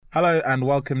Hello and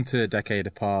welcome to A Decade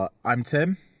Apart. I'm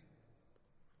Tim.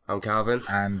 I'm Calvin.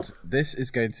 And this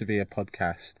is going to be a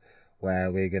podcast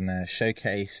where we're going to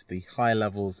showcase the high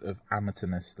levels of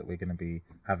amateurness that we're going to be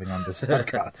having on this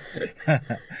podcast.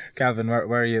 Calvin, where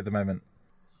are you at the moment?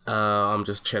 I'm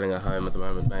just chilling at home at the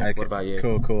moment, mate. Okay, what about you?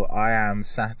 Cool. I am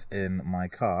sat in my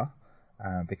car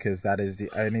because that is the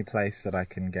only place that I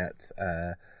can get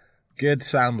good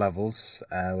sound levels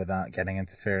without getting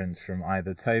interference from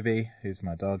either Toby, who's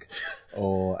my dog,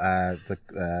 or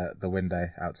the window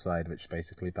outside, which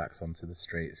basically backs onto the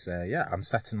street. So yeah, I'm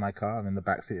sat in my car. I'm in the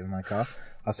back seat of my car.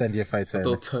 I'll send you a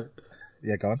photo.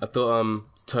 Yeah, go on. I thought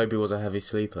Toby was a heavy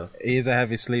sleeper. He is a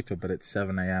heavy sleeper, but it's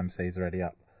 7 a.m, so he's already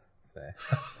up. So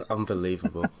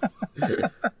Unbelievable.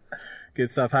 Good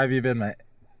stuff. How have you been, mate?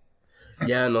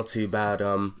 Yeah, not too bad.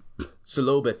 It's a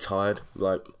little bit tired.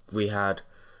 Like, we had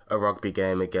a rugby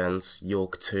game against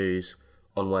York 2s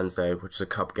on Wednesday, which is a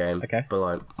cup game. Okay. But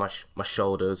like my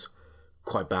shoulders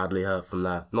quite badly hurt from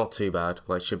that. Not too bad.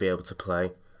 Like, should be able to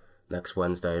play next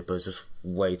Wednesday, but it's just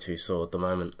way too sore at the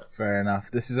moment. Fair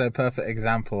enough. This is a perfect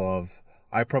example of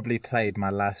I probably played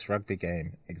my last rugby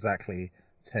game exactly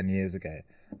 10 years ago,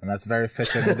 and that's very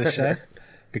fitting with the show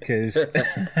because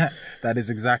that is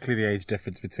exactly the age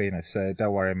difference between us. So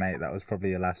don't worry, mate. That was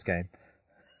probably your last game.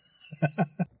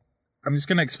 I'm just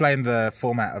going to explain the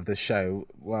format of the show.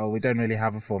 Well, we don't really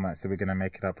have a format, so we're going to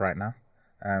make it up right now.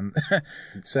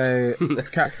 So,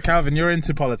 Calvin, you're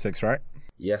into politics, right?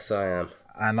 Yes, I am.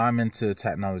 And I'm into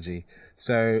technology.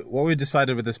 So what we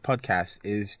decided with this podcast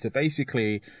is to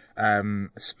basically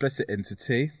split it into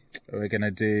two. We're going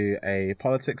to do a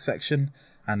politics section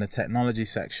and a technology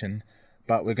section,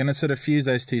 but we're going to sort of fuse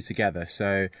those two together.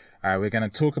 So we're going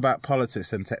to talk about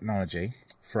politics and technology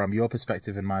from your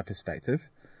perspective and my perspective.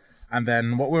 And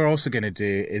then what we're also going to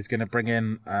do is going to bring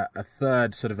in a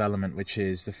third sort of element, which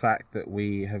is the fact that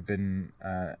we have been,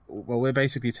 we're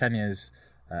basically 10 years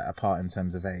apart in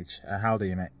terms of age. How old are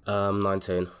you, mate?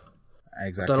 19.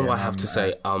 Exactly. I don't know why I have to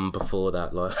say before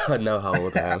that. Like, I know how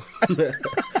old I am.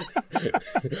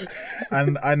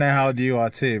 And I know how old you are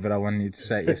too, but I want you to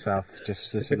say it yourself,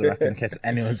 just so the record, in case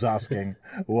anyone's asking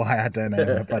why I don't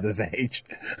know my brother's age.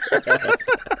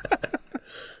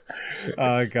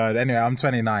 Oh god. Anyway, I'm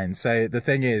 29. So the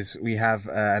thing is, we have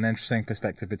an interesting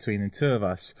perspective between the two of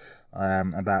us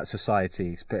about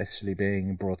society, especially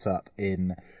being brought up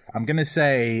in, I'm going to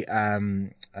say,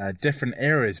 different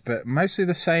eras, but mostly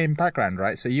the same background,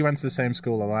 right? So you went to the same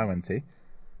school that I went to.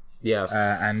 Yeah.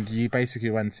 And you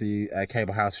basically went to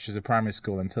Cable House, which is a primary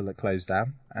school, until it closed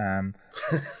down. And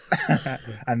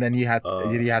then you had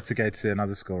to go to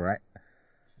another school, right?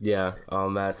 Yeah. Oh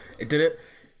man,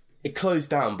 It closed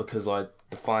down because like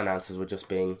the finances were just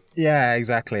being. Yeah,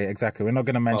 exactly. We're not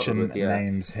going to mention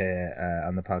names here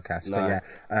on the podcast, No. but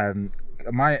yeah,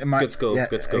 my Good school. Yeah,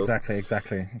 good school. Exactly.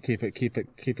 Keep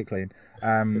it clean.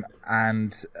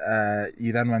 And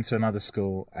you then went to another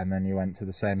school, and then you went to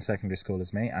the same secondary school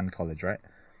as me and college, right?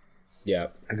 Yeah.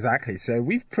 Exactly. So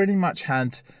we've pretty much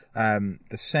had the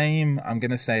same, I'm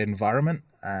going to say, environment,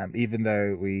 even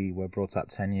though we were brought up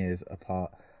 10 years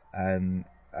apart.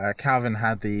 Calvin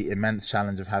had the immense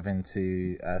challenge of having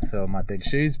to fill my big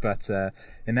shoes, but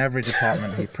in every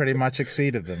department he pretty much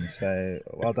exceeded them. So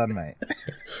well done, mate.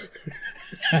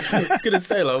 I was gonna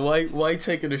say, like, why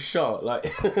taking a shot?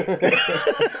 Like,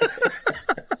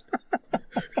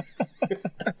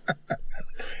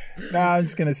 No, I'm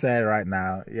just gonna say it right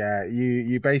now. Yeah,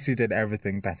 you basically did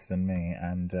everything better than me,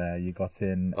 and you got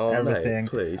in everything. Mate,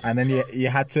 please. And then you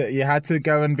had to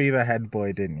go and be the head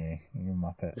boy, didn't you? You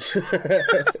muppet.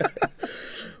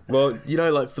 Well, you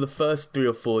know, like for the first 3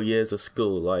 or 4 years of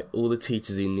school, like all the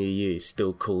teachers who knew you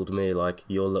still called me like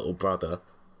your little brother.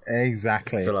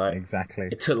 Exactly. So like, exactly.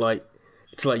 It took like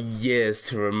years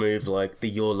to remove like the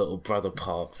your little brother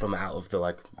part from out of the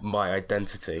like my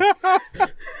identity.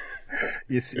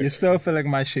 You're still filling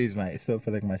my shoes, mate. You're still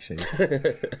filling my shoes.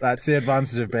 That's the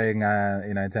advantage of being,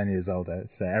 10 years older.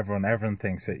 So everyone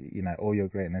thinks that, all your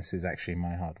greatness is actually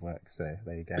my hard work. So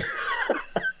there you go.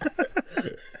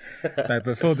 No,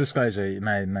 but full disclosure,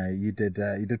 no, you did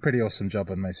pretty awesome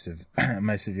job on most of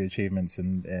your achievements,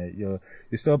 and you're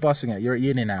still bossing it. You're at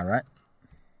uni now, right?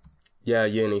 Yeah,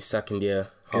 uni, second year,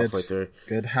 halfway through.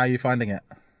 Good. How are you finding it?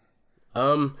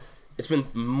 It's been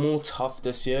more tough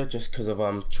this year just because of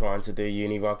trying to do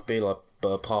uni rugby. Like, but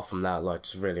apart from that, like,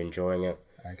 just really enjoying it.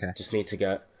 Okay. Just need to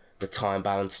get the time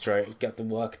balance straight and get the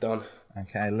work done.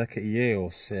 Okay, look at you, all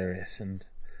serious. And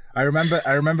I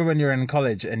remember when you were in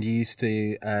college and you used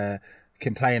to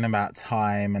complain about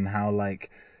time and how,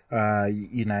 like,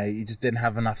 you just didn't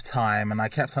have enough time. And I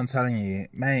kept on telling you,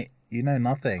 mate, You know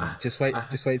nothing. Just wait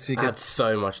till you I get... had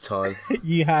so much time.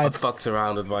 You I had... fucked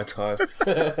around with my time.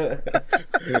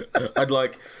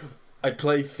 I'd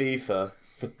play FIFA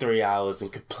for 3 hours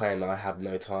and complain that I have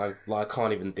no time. Like, I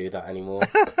can't even do that anymore.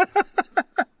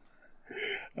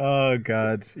 Oh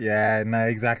God, yeah, no,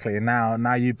 exactly.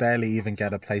 Now you barely even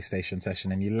get a PlayStation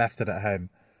session, and you left it at home.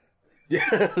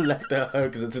 Yeah, left at home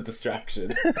because it's a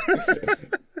distraction.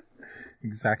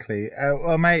 Exactly.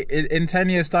 Well, mate, in 10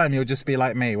 years' time, you'll just be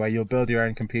like me, where you'll build your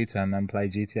own computer and then play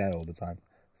GTA all the time.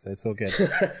 So it's all good.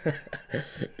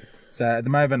 So at the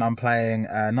moment, I'm playing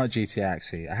not GTA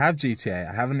actually. I have GTA.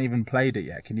 I haven't even played it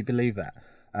yet. Can you believe that?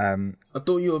 I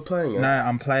thought you were playing it. No,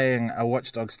 I'm playing a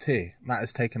Watch Dogs 2. That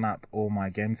has taken up all my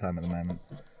game time at the moment.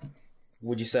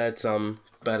 Would you say it's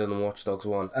better than Watch Dogs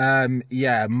 1?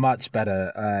 Yeah, much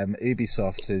better.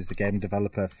 Ubisoft, is the game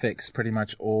developer, fixed pretty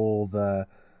much all the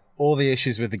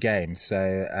issues with the game.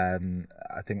 So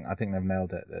I think they've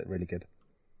nailed it. They're really good.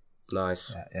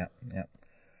 Nice. Yeah.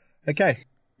 Okay,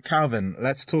 Calvin,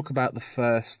 let's talk about the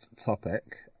first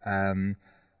topic.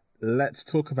 Let's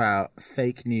talk about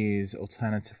fake news,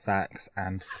 alternative facts,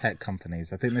 and tech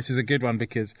companies. I think this is a good one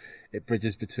because it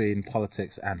bridges between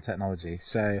politics and technology.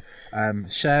 So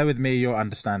share with me your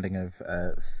understanding of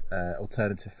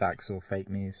alternative facts or fake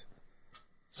news.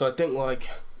 So I think,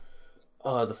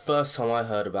 the first time I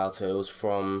heard about it was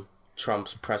from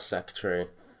Trump's press secretary,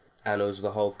 and it was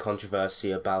the whole controversy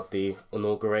about the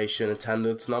inauguration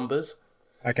attendance numbers.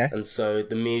 Okay. And so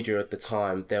the media at the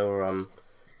time, they were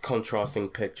contrasting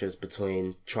pictures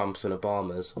between Trump's and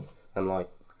Obama's, and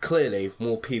clearly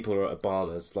more people are at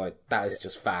Obama's. That is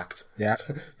just fact. Yeah.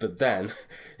 But then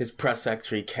his press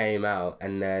secretary came out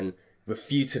and then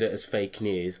refuted it as fake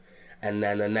news, and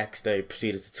then the next day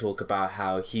proceeded to talk about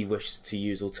how he wishes to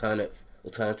use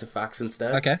alternative facts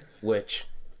instead. Okay. Which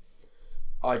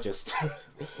I just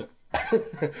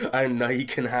I know you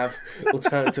can have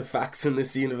alternative facts in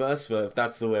this universe, but if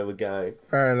that's the way we're going.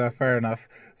 Fair enough.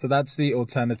 So that's the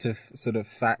alternative sort of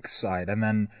facts side. And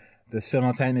then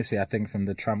simultaneously, I think from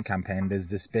the Trump campaign, there's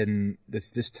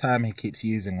this term he keeps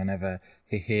using whenever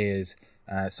he hears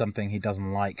something he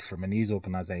doesn't like from a news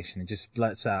organization. He just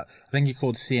blurts out, I think he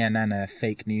called CNN a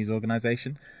fake news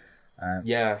organization.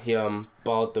 Yeah, he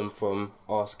barred them from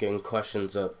asking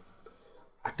questions at,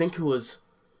 I think it was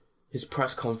his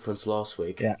press conference last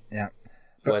week. Yeah.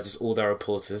 Where just all their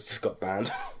reporters just got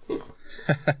banned.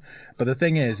 But the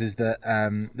thing is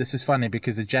that this is funny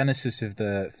because the genesis of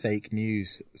the fake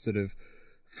news sort of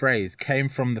phrase came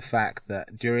from the fact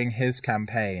that during his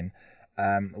campaign,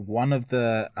 one of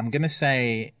the, I'm going to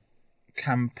say,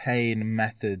 campaign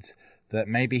methods that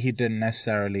maybe he didn't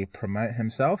necessarily promote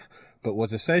himself, but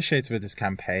was associated with his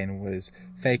campaign was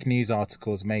fake news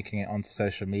articles making it onto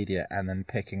social media and then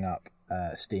picking up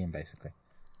steam, basically.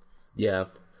 Yeah.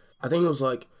 I think it was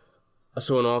I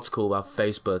saw an article about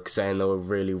Facebook saying they were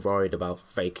really worried about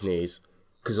fake news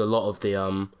because a lot of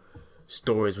the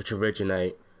stories which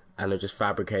originate and are just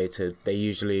fabricated, they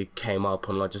usually came up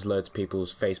on just loads of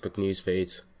people's Facebook news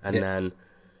feeds, and then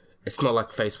it's not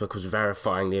like Facebook was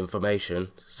verifying the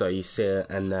information, so you see it,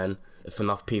 and then if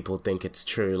enough people think it's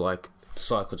true, the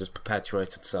cycle just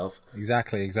perpetuates itself.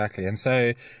 Exactly. And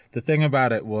so the thing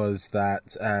about it was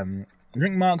that I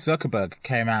think Mark Zuckerberg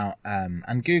came out,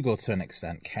 and Google to an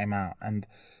extent came out, and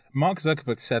Mark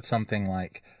Zuckerberg said something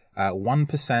like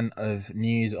 1% of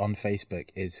news on Facebook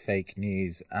is fake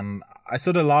news. And I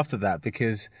sort of laughed at that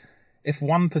because if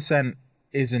 1%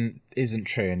 isn't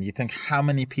true, and you think how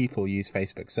many people use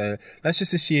Facebook, so let's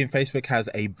just assume Facebook has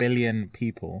 1 billion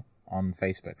people on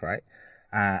Facebook, right?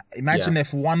 Imagine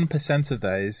if 1% of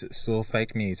those saw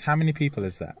fake news. How many people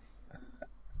is that?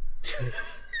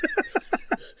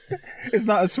 It's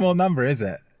not a small number, is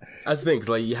it? I think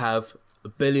you have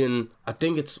 1 billion, I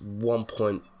think it's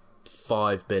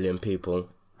 1.5 billion people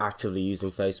actively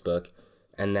using Facebook,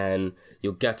 and then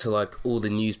you'll get to all the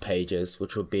news pages,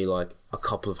 which would be a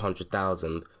couple of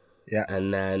 100,000. Yeah.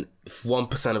 And then if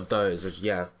 1% of those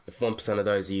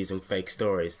are using fake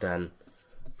stories, then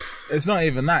it's not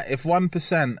even that. If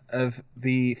 1% of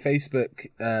the Facebook,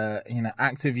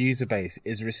 active user base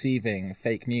is receiving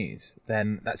fake news,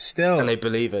 then that's still, and they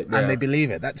believe it. And they believe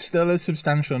it. That's still a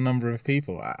substantial number of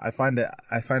people. I find it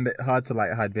hard to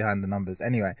hide behind the numbers.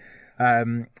 Anyway,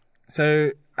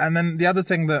 and then the other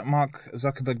thing that Mark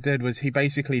Zuckerberg did was he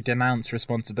basically denounced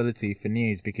responsibility for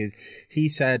news because he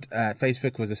said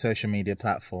Facebook was a social media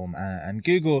platform and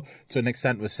Google to an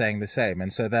extent was saying the same.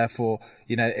 And so therefore,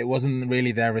 it wasn't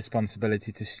really their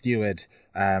responsibility to steward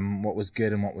what was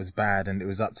good and what was bad. And it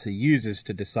was up to users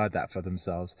to decide that for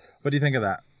themselves. What do you think of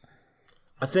that?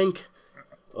 I think,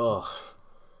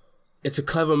 it's a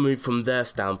clever move from their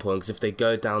standpoint, because if they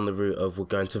go down the route of we're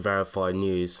going to verify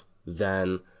news,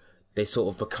 then they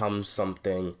sort of become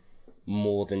something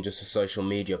more than just a social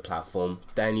media platform.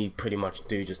 Then you pretty much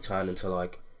do just turn into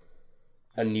like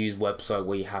a news website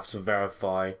where you have to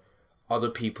verify other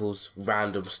people's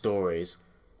random stories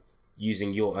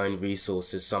using your own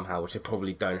resources somehow, which they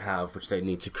probably don't have, which they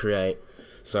need to create.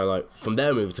 So like from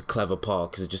their move, it's a clever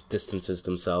part because it just distances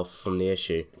themselves from the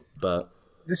issue. But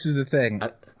this is the thing.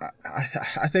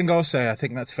 I think that's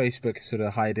Facebook sort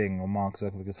of hiding, or Mark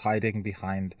Zuckerberg is hiding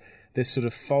behind this sort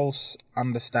of false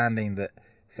understanding that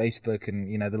Facebook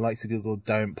and, you know, the likes of Google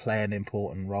don't play an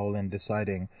important role in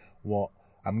deciding what,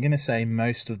 I'm going to say,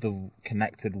 most of the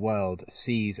connected world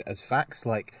sees as facts.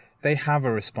 Like, they have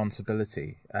a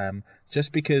responsibility.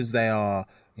 Just because they are,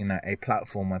 you know, a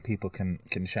platform where people can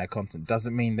share content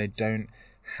doesn't mean they don't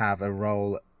have a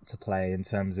role to play in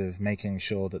terms of making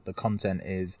sure that the content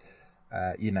is,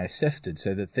 you know, sifted,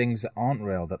 so that things that aren't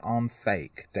real, that aren't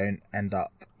fake, don't end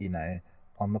up, you know,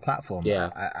 on the platform.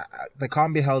 Yeah. They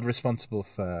can't be held responsible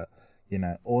for, you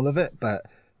know, all of it, but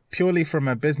purely from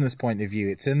a business point of view,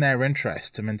 it's in their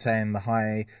interest to maintain the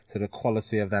high sort of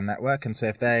quality of their network. And so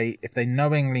if they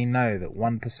knowingly know that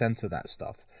 1% of that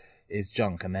stuff is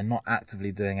junk and they're not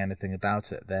actively doing anything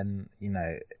about it, then, you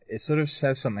know, it sort of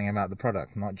says something about the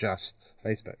product, not just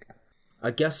Facebook.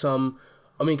 I guess, I mean,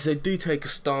 because they do take a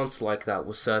stance like that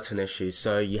with certain issues.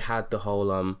 So you had the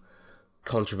whole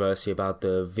controversy about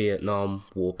the Vietnam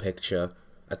War picture,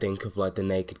 I think, of like the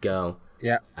naked girl.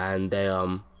 Yeah. And they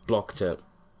blocked it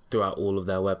throughout all of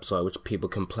their website, which people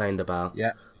complained about.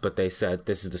 Yeah. But they said,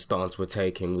 this is the stance we're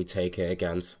taking. We take it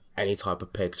against any type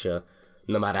of picture,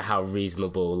 no matter how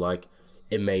reasonable like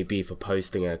it may be for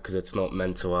posting it, because it's not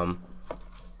meant to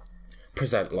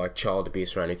present like child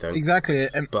abuse or anything. Exactly.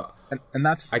 And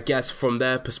that's, I guess, from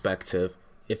their perspective,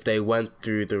 if they went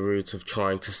through the route of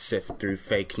trying to sift through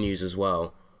fake news as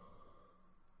well,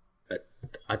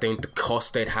 I think the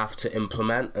cost they'd have to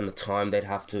implement and the time they'd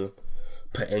have to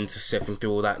put into sifting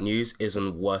through all that news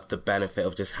isn't worth the benefit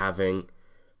of just having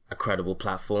a credible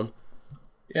platform.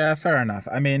 Yeah, fair enough.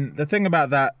 I mean, the thing about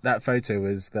that photo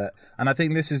is that, and I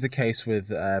think this is the case with,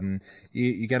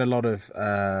 you get a lot of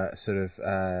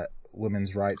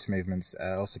women's rights movements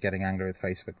also getting angry with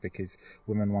Facebook because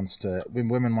women want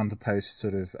to post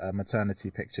sort of maternity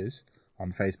pictures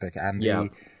on Facebook,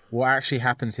 and what actually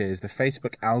happens here is the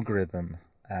Facebook algorithm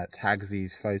tags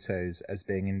these photos as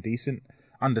being indecent.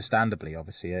 Understandably,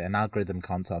 obviously, an algorithm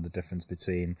can't tell the difference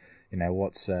between, you know,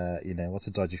 what's a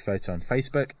dodgy photo on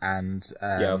Facebook and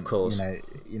of course,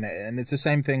 you know, and it's the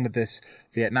same thing with this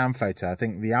Vietnam photo. I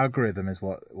think the algorithm is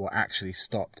what actually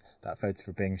stopped that photo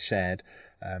from being shared,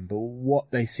 but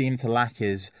what they seem to lack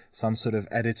is some sort of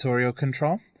editorial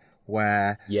control,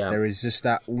 where there is just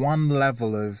that one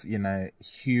level of, you know,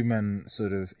 human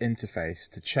sort of interface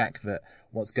to check that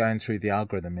what's going through the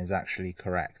algorithm is actually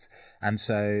correct. And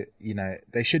so, you know,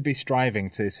 they should be striving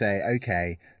to say,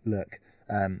 okay, look,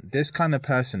 this kind of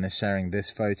person is sharing this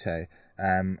photo.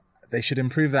 They should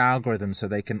improve the algorithm so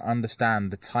they can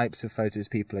understand the types of photos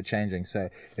people are changing. So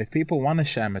if people want to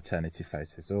share maternity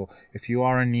photos, or if you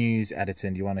are a news editor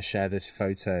and you want to share this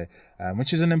photo,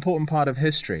 which is an important part of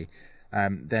history,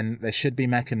 then there should be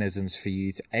mechanisms for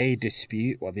you to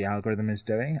dispute what the algorithm is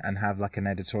doing and have like an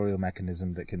editorial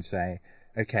mechanism that can say,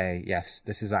 okay, yes,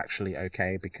 this is actually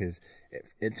okay because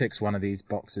it ticks one of these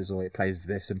boxes or it plays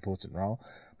this important role.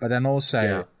 But then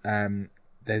also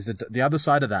there's the other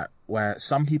side of that, where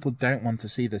some people don't want to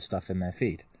see this stuff in their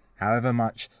feed. However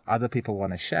much other people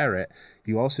want to share it,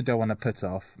 you also don't want to put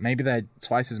off. Maybe there are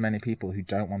twice as many people who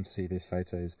don't want to see these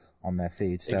photos on their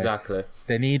feed. So exactly.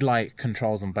 They need like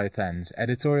controls on both ends,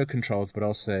 editorial controls, but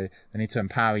also they need to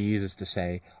empower users to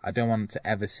say, I don't want to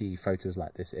ever see photos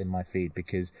like this in my feed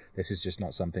because this is just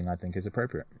not something I think is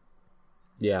appropriate.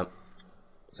 Yeah.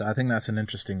 So I think that's an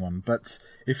interesting one. But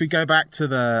if we go back to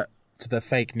the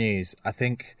fake news, I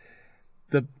think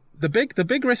the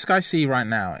big risk I see right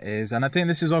now is, and I think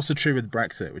this is also true with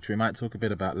Brexit, which we might talk a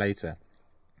bit about later,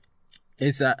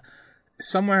 is that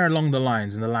somewhere along the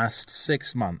lines in the last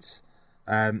 6 months,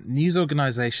 news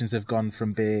organizations have gone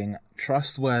from being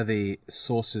trustworthy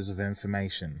sources of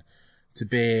information to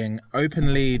being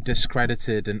openly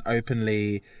discredited and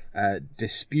openly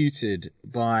disputed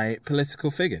by political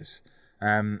figures.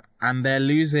 And they're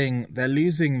losing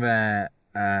their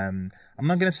I'm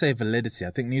not going to say validity.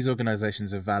 I think news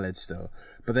organizations are valid still,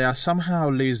 but they are somehow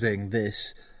losing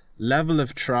this level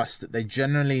of trust that they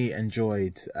generally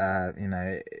enjoyed, you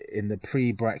know, in the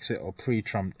pre-Brexit or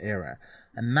pre-Trump era.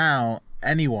 And now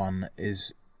anyone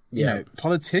is, you know,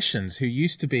 politicians who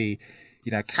used to be,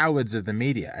 cowards of the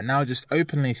media are now just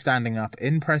openly standing up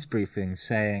in press briefings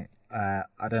saying,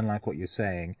 I don't like what you're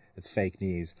saying, it's fake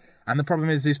news. And the problem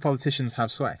is these politicians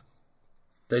have sway.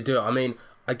 They do. I mean,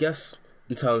 I guess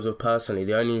in terms of personally,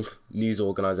 the only news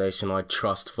organisation I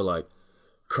trust for like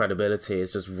credibility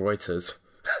is just Reuters,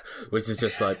 which is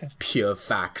just like pure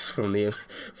facts from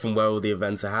where all the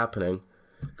events are happening.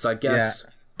 Because I guess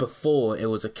before it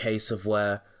was a case of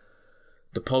where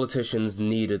the politicians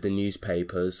needed the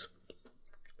newspapers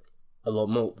a lot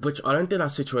more, which I don't think that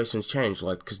situation's changed.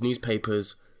 Like, because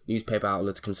newspaper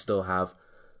outlets can still have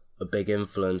a big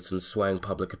influence in swaying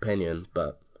public opinion,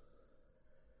 but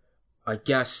I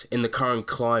guess in the current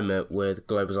climate with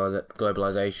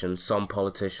globalization, some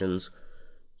politicians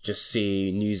just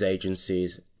see news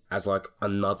agencies as like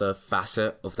another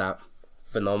facet of that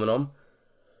phenomenon.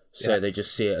 So they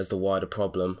just see it as the wider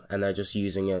problem, and they're just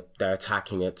they're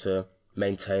attacking it to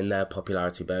maintain their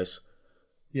popularity base.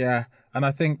 Yeah, and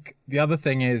I think the other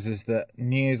thing is that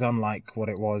news, unlike what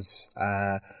it was,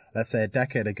 let's say a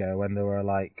decade ago, when there were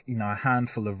like, a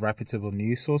handful of reputable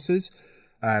news sources,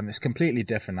 it's completely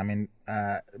different. I mean,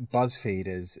 BuzzFeed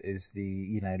is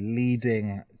the,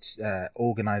 leading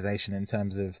organization in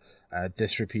terms of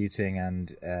disreputing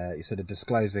and sort of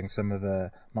disclosing some of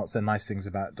the not so nice things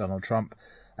about Donald Trump.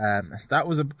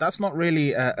 That's not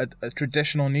really a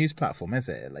traditional news platform, is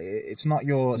it? Like, it's not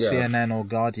your CNN or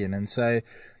Guardian, and so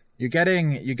you're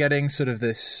getting sort of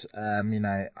this. I mean,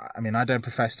 I don't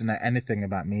profess to know anything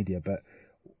about media, but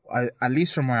at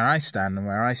least from where I stand and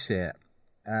where I see it,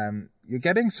 you're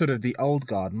getting sort of the old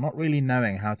guard, not really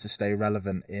knowing how to stay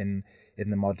relevant in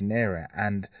the modern era,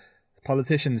 and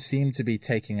politicians seem to be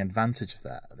taking advantage of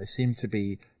that. They seem to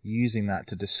be using that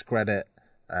to discredit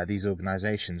these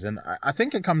organizations. And I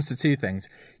think it comes to two things.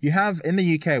 You have, in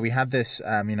the UK, we had this,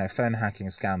 phone hacking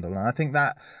scandal. And I think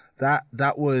that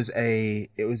was a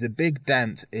big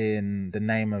dent in the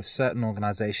name of certain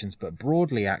organizations, but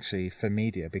broadly actually for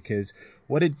media, because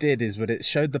what it did is it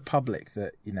showed the public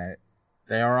that,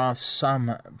 there are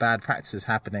some bad practices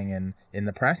happening in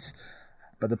the press.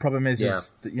 But the problem is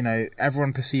that,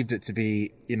 everyone perceived it to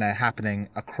be, happening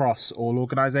across all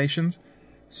organizations.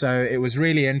 So it was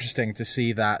really interesting to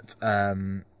see that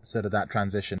sort of that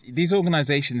transition. These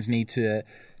organizations need to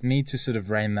sort of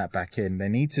rein that back in. They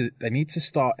need to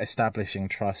start establishing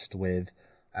trust with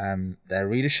their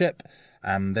readership.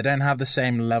 They don't have the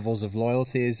same levels of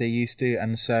loyalty as they used to,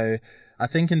 and so I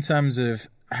think in terms of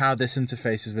how this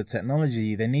interfaces with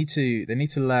technology, they need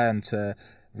to learn to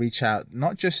reach out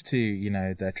not just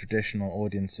to their traditional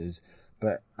audiences,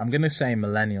 but I'm going to say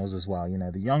millennials as well,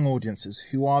 the young audiences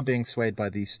who are being swayed by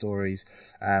these stories,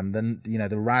 then,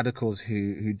 the radicals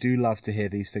who do love to hear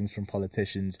these things from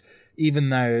politicians, even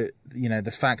though,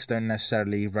 the facts don't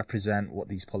necessarily represent what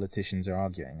these politicians are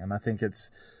arguing. And I think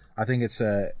it's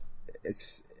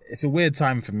a weird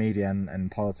time for media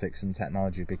and politics and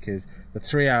technology, because the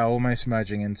three are almost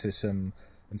merging into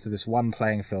this one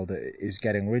playing field that is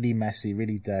getting really messy,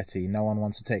 really dirty. No one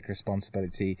wants to take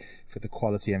responsibility for the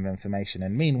quality of information.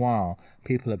 And meanwhile,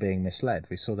 people are being misled.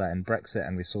 We saw that in Brexit,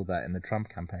 and we saw that in the Trump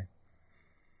campaign.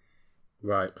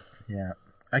 Right. Yeah.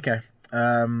 Okay.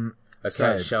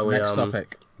 So shall we next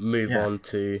topic. Move on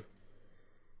to...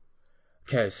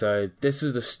 Okay, so this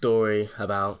is a story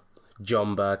about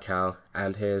John Bercow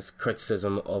and his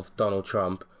criticism of Donald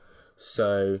Trump.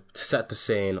 So to set the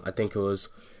scene, I think it was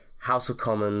House of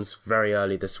Commons very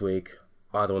early this week,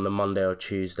 either on the Monday or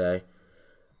Tuesday,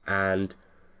 and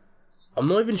I'm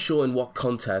not even sure in what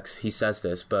context he says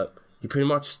this, but he pretty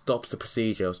much stops the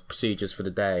procedures for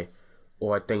the day,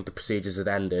 or I think the procedures had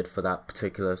ended for that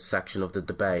particular section of the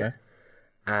debate. Okay.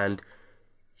 And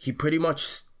he pretty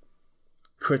much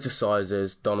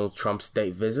criticizes Donald Trump's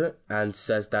state visit and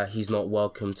says that he's not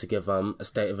welcome to give a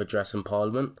state of address in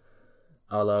Parliament.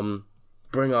 I'll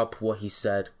bring up what he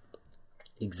said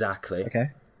exactly. Okay.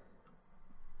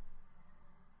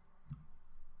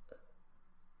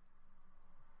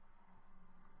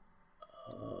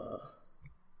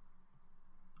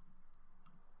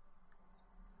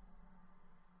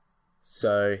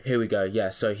 So here we go. Yeah,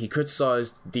 so he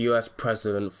criticized the US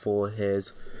president for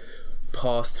his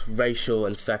past racial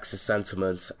and sexist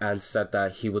sentiments and said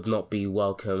that he would not be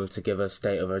welcome to give a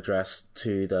state of address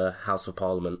to the House of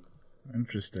Parliament.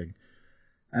 Interesting.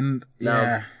 And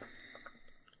now,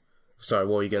 sorry,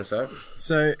 what were you going to say?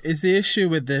 So is the issue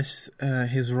with this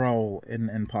his role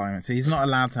in Parliament? So he's not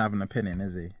allowed to have an opinion,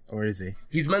 is he? Or is he?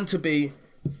 He's meant to be...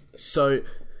 So,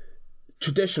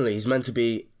 traditionally, he's meant to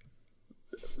be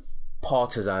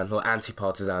partisan or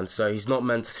anti-partisan. So he's not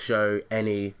meant to show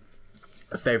any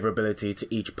favourability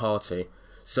to each party.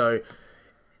 So,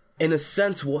 in a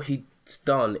sense, what he it's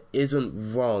done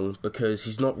isn't wrong, because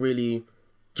he's not really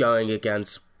going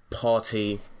against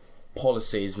party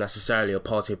policies necessarily, or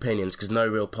party opinions, because no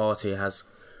real party has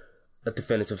a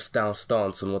definitive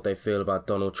stance on what they feel about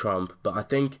Donald Trump. But I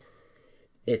think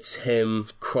it's him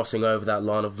crossing over that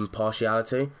line of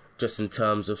impartiality, just in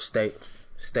terms of state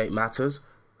matters,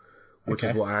 which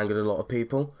is what angered a lot of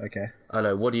people. Okay. I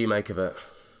know. What do you make of it?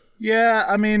 Yeah,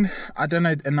 I mean, I don't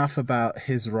know enough about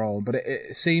his role, but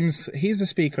it seems he's the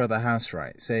Speaker of the House,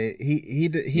 right? So he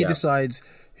decides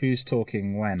who's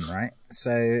talking when, right?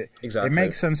 So exactly. It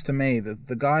makes sense to me that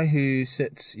the guy who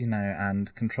sits,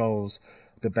 and controls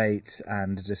debate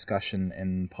and discussion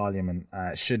in Parliament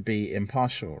should be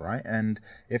impartial, right? And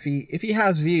if he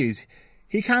has views,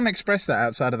 he can express that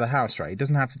outside of the House, right? He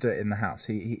doesn't have to do it in the House.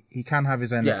 He can have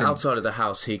his own opinion. Outside of the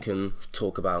House, he can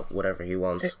talk about whatever he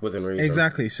wants within reason.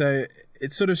 Exactly. So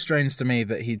it's sort of strange to me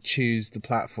that he'd choose the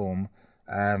platform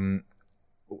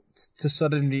to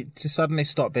suddenly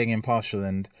stop being impartial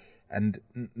and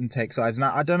take sides.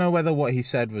 Now, I don't know whether what he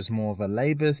said was more of a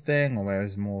Labour thing or whether it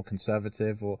was more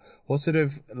conservative, or what sort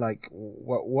of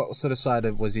what sort of side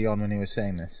was he on when he was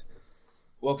saying this?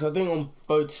 Well, because I think on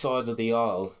both sides of the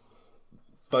aisle,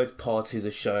 both parties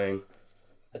are showing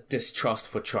a distrust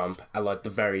for Trump at the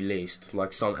very least.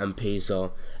 Like, some MPs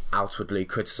are outwardly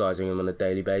criticising him on a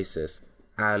daily basis.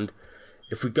 And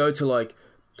if we go to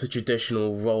the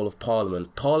traditional role of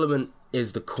Parliament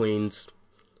is the Queen's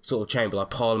sort of chamber.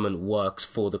 Parliament works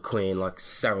for the Queen,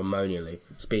 ceremonially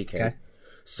speaking. Okay.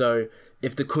 So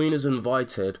if the Queen has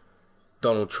invited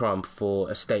Donald Trump for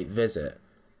a state visit,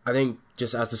 I think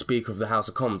just as the Speaker of the House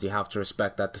of Commons, you have to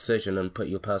respect that decision and put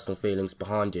your personal feelings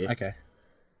behind you. Okay.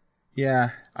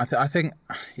 Yeah, I think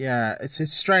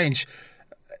it's strange.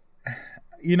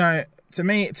 To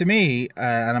me,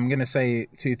 and I'm going to say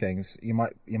two things. You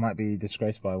might be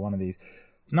disgraced by one of these.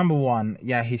 Number one,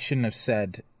 he shouldn't have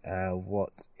said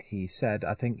what he said.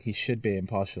 I think he should be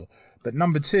impartial. But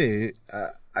number two,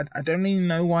 I don't really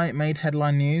know why it made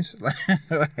headline news.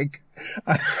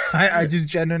 I just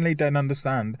genuinely don't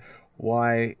understand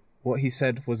why what he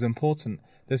said was important.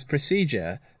 There's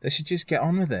procedure. They should just get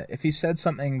on with it. If he said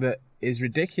something that is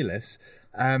ridiculous,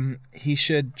 he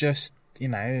should just,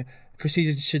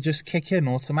 procedures should just kick in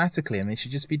automatically and they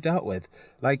should just be dealt with.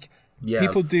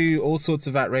 People do all sorts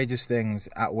of outrageous things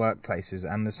at workplaces,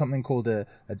 and there's something called a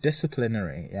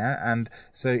disciplinary, and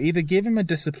so either give him a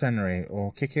disciplinary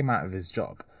or kick him out of his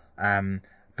job.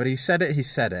 But he said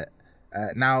it.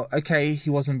 Now, okay, he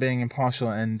wasn't being impartial,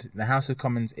 and the House of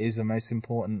Commons is the most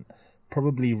important,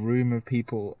 probably, room of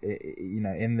people,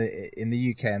 in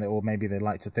the UK, or maybe they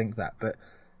like to think that. But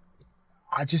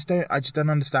I just don't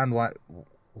understand why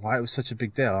it was such a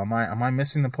big deal. Am I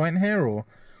missing the point here, or?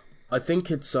 I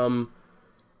think it's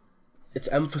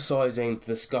emphasising the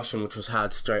discussion which was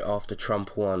had straight after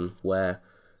Trump won, where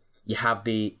you have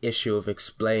the issue of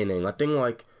explaining. I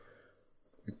think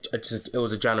it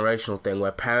was a generational thing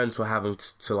where parents were having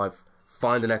to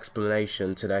find an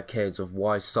explanation to their kids of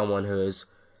why someone who has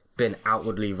been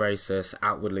outwardly racist,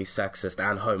 outwardly sexist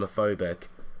and homophobic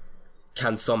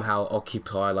can somehow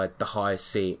occupy the highest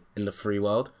seat in the free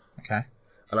world. Okay.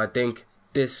 And I think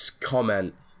this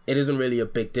comment, it isn't really a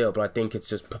big deal, but I think it's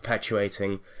just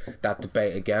perpetuating that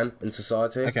debate again in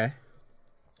society. Okay.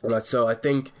 And so I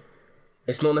think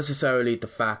it's not necessarily the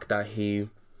fact that he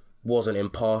wasn't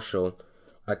impartial.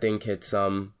 I think it's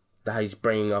that he's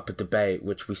bringing up a debate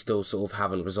which we still sort of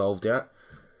haven't resolved yet.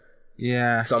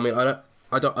 Yeah. So I mean,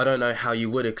 I don't know how you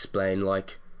would explain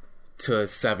to a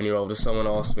 7-year-old, if someone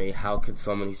asked me how could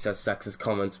someone who says sexist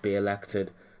comments be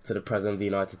elected to the President of the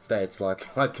United States,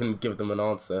 I can give them an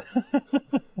answer.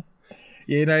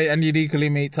 And you'd equally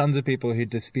meet tons of people who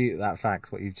dispute that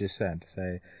fact, what you've just said.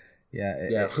 So,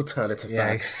 alternative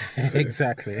facts.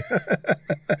 Exactly.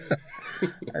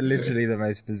 Literally the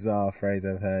most bizarre phrase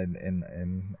I've heard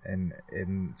in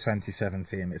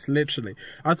 2017. It's literally,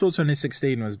 I thought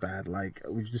 2016 was bad.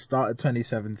 We've just started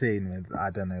 2017 with I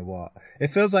don't know what. It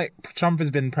feels like Trump has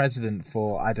been president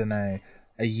for, I don't know,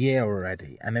 a year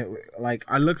already, and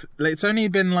I looked. It's only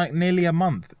been nearly a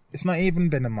month. It's not even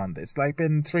been a month. It's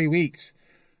been 3 weeks.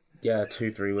 Yeah,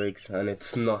 2-3 weeks, and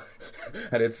it's not,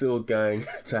 and it's all going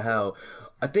to hell.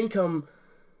 I think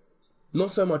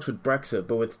not so much with Brexit,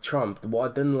 but with Trump.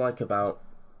 What I didn't like about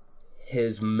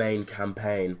his main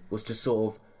campaign was just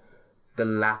sort of the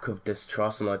lack of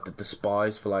distrust and the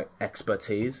despise for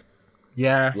expertise.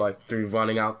 Yeah. Through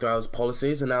running out those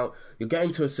policies, and now you're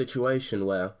getting to a situation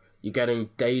where you're getting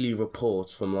daily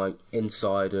reports from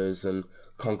insiders and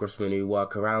congressmen who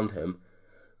work around him,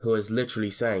 who is literally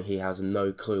saying he has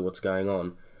no clue what's going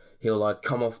on. He'll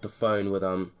come off the phone with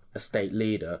a state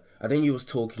leader. I think he was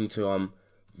talking to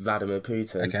Vladimir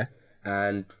Putin. Okay.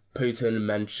 And Putin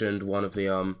mentioned one of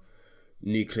the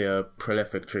nuclear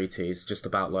prolific treaties, just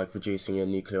about like reducing your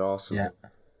nuclear arsenal. Yeah.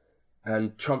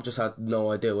 And Trump just had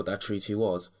no idea what that treaty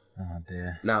was. Oh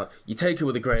dear. Now, you take it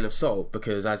with a grain of salt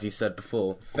because, as you said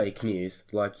before, fake news.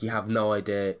 Like, you have no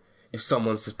idea if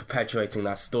someone's just perpetuating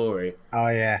that story. Oh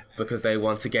yeah. Because they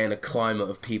want to gain a climate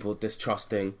of people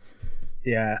distrusting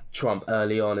Trump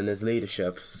early on in his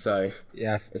leadership. So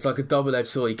it's like a double-edged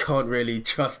sword. You can't really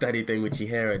trust anything which you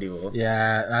hear anymore.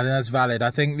 Yeah, I think that's valid. I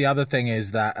think the other thing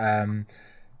is that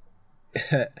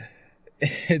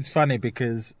it's funny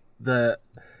because the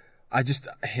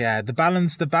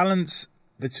balance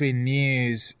between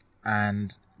news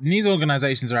and news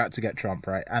organizations are out to get Trump,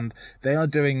 right? And they are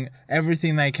doing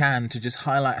everything they can to just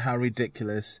highlight how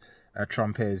ridiculous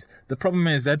Trump is. The problem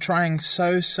is they're trying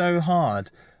so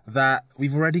hard that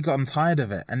we've already gotten tired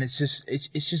of it, and it's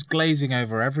just glazing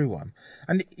over everyone.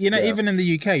 And even in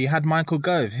the UK, you had Michael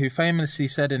Gove, who famously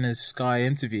said in his Sky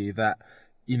interview that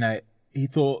he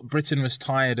thought Britain was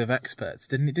tired of experts.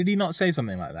 Did he not say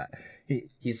something like that?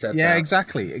 He said that. Yeah,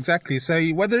 exactly. So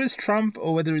whether it's Trump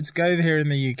or whether it's Gove here in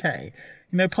the UK,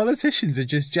 politicians are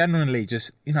just generally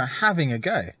having a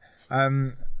go.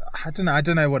 I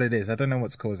don't know what it is. I don't know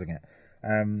what's causing it.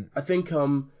 I think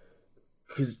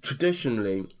because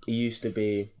traditionally it used to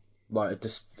be like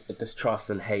a distrust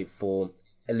and hate for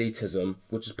elitism,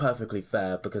 which is perfectly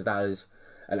fair because that is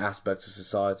an aspect of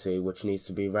society which needs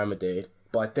to be remedied.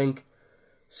 But I think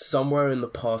somewhere in the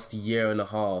past year and a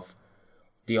half,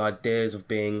 the ideas of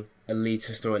being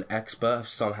elitist or an expert have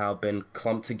somehow been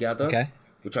clumped together,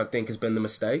 which I think has been the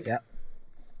mistake. Yeah.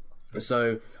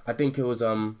 So I think it was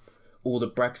all the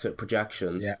Brexit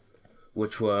projections,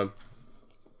 which were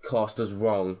classed as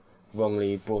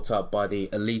wrongly brought up by the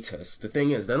elitists. The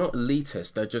thing is, they're not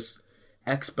elitists, they're just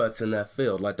experts in their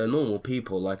field. Like, they're normal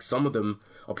people. Like, some of them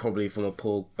are probably from a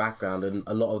poor background and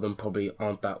a lot of them probably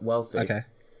aren't that wealthy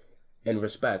in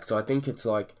respect. So I think it's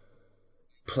like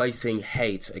placing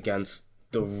hate against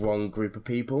the wrong group of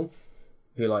people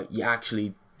who like you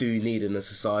actually do need in a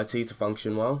society to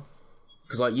function well.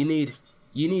 Because like you need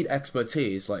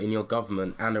expertise like in your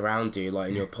government and around you, like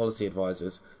in your policy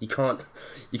advisors. You can't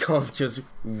just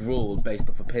rule based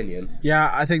off opinion. Yeah,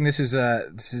 I think this is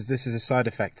a side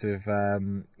effect of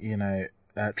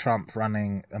Trump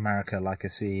running America like a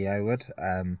CEO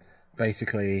would.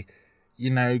 Basically,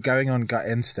 going on gut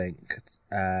instinct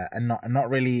and not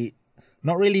really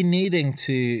needing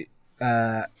to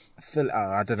I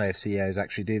don't know if CEOs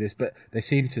actually do this, but they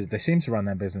seem to run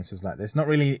their businesses like this. Not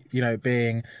really,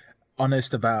 being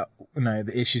honest about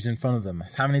the issues in front of them.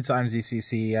 How many times do you see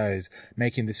CEOs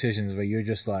making decisions where you're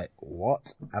just like,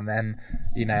 what? And then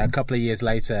a couple of years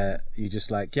later you're just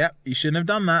like, yep, you shouldn't have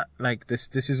done that. Like this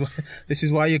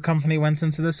is why your company went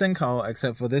into the sinkhole.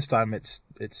 Except for this time it's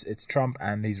Trump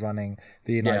and he's running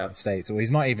the United States, or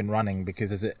he's not even running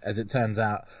because as it turns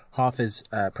out half his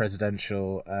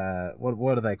presidential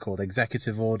what are they called,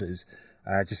 executive orders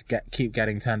keep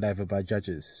getting turned over by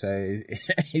judges. So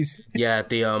he's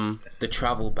the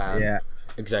travel ban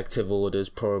executive orders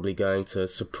probably going to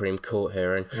Supreme Court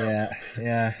hearing.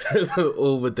 Yeah.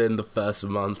 All within the first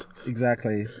month.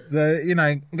 Exactly. So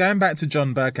going back to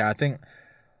John Bercow, I think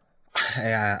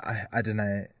I don't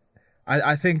know.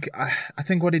 I think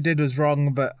what he did was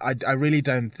wrong, but I really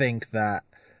don't think that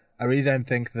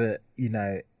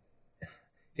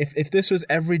if this was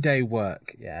everyday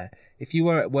work, if you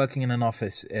were working in an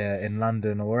office in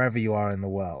London or wherever you are in the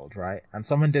world, right, and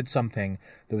someone did something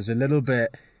that was a little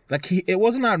bit like it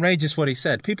wasn't outrageous what he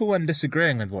said. People weren't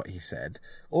disagreeing with what he said.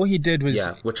 All he did was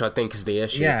which I think is the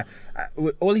issue.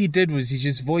 All he did was he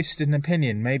just voiced an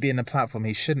opinion, maybe in a platform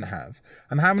he shouldn't have.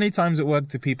 And how many times at work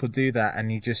do people do that?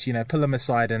 And you just pull them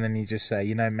aside and then you just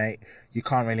say, mate, you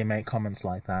can't really make comments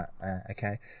like that.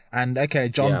 John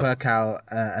Bercow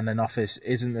and an office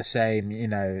isn't the same,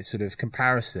 sort of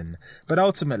comparison. But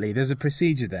ultimately, there's a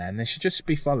procedure there, and they should just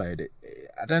be followed.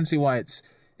 I don't see why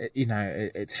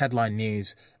it's headline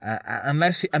news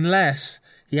unless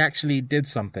he actually did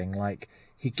something like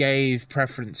he gave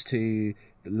preference to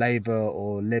Labour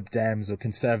or Lib Dems or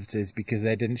Conservatives because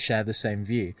they didn't share the same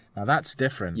view. Now that's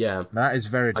different. Yeah, that is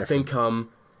very different. I think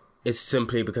it's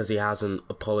simply because he hasn't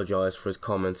apologised for his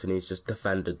comments and he's just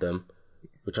defended them,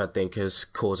 which I think is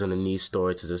causing a news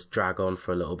story to just drag on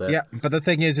for a little bit. Yeah, but the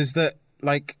thing is that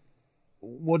like,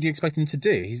 what do you expect him to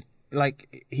do?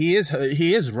 He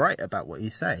is right about what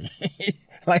he's saying.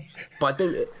 But I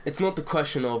think it's not the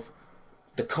question of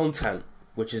the content,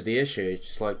 which is the issue. It's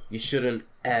just like you shouldn't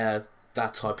air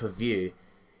that type of view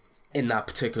in that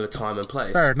particular time and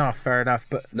place. Fair enough.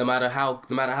 But no matter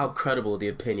how credible the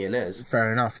opinion is.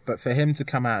 Fair enough. But for him to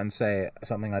come out and say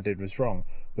something I did was wrong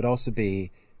would also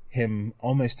be him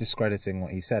almost discrediting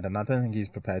what he said, and I don't think he's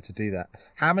prepared to do that.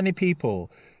 How many people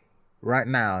right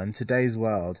now in today's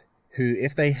world who,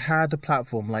 if they had a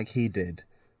platform like he did,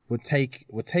 would take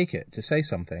it to say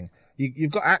something?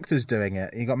 You've got actors doing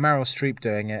it. You've got Meryl Streep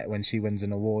doing it when she wins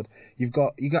an award. You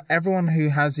got everyone who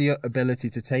has the ability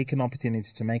to take an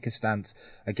opportunity to make a stance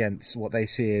against what they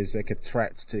see as like a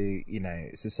threat to,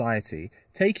 society,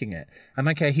 taking it. And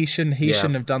okay, he shouldn't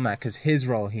have done that, because his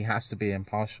role, he has to be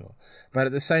impartial. But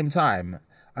at the same time,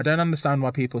 I don't understand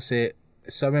why people see it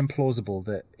so implausible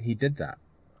that he did that.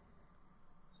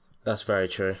 That's very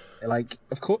true. Like,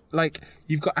 of course, like,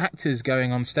 you've got actors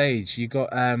going on stage. You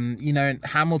got, in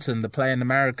Hamilton, the play in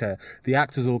America, the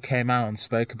actors all came out and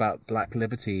spoke about black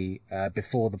liberty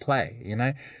before the play,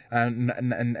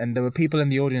 and there were people in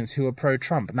the audience who were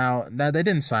pro-Trump. Now, they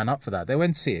didn't sign up for that. They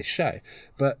went to see a show.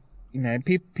 But,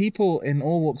 people in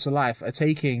all walks of life are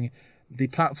taking the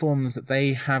platforms that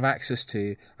they have access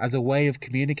to as a way of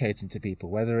communicating to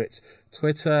people, whether it's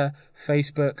Twitter,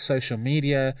 Facebook, social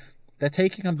media. They're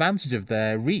taking advantage of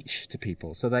their reach to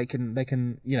people, so they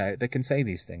can say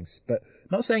these things. But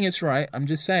not saying it's right. I'm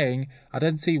just saying I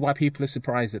don't see why people are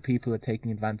surprised that people are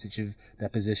taking advantage of their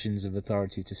positions of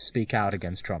authority to speak out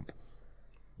against Trump.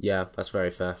 Yeah, that's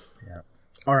very fair. Yeah.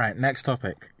 All right, next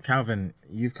topic. Calvin,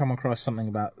 you've come across something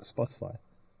about Spotify.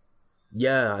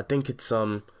 Yeah, I think it's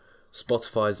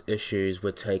Spotify's issues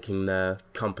with taking their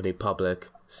company public.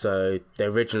 So they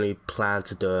originally planned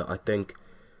to do it, I think,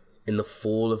 in the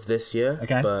fall of this year,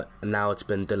 but now it's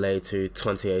been delayed to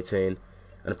 2018,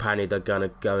 and apparently they're going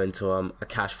to go into a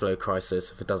cash flow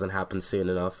crisis if it doesn't happen soon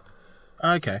enough.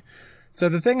 Okay, so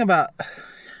the thing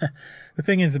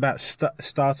is about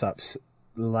startups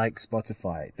like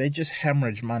Spotify, they just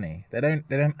hemorrhage money. They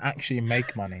don't actually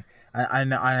make money. I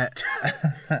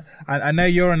know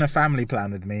you're on a family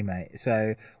plan with me, mate.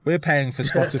 So we're paying for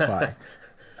Spotify,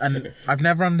 and I've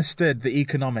never understood the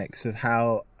economics of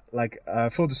how. Like,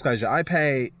 full disclosure, I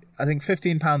pay, I think,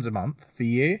 £15 a month for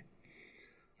you,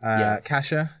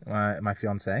 Kasha, my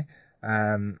fiance,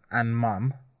 and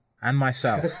Mum, and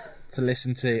myself to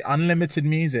listen to unlimited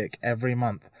music every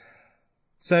month.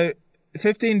 So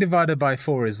 15 divided by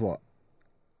 4 is what?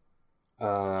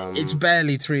 It's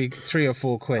barely three or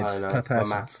 4 quid per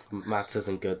person. My maths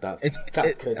isn't good.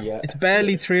 Good yet. It's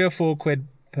barely 3 or 4 quid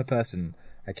per person.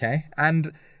 Okay,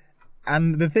 and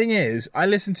the thing is, I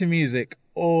listen to music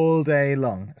all day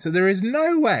long. So there is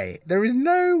no way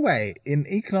in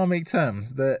economic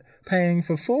terms that paying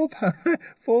for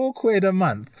 4 quid a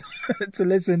month to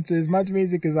listen to as much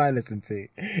music as I listen to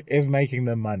is making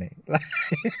them money.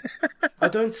 I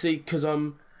don't see, because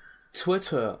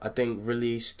Twitter, I think,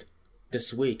 released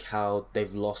this week how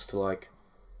they've lost like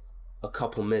a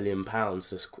couple £1 million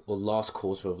last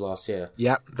quarter of last year.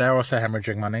 Yep, they're also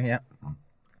hemorrhaging money, yeah.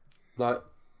 Like,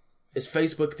 is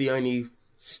Facebook the only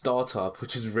startup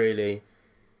which has really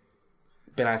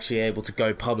been actually able to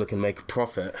go public and make a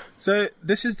profit? So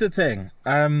this is the thing.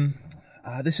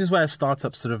 This is where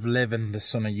startups sort of live in this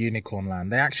sort of unicorn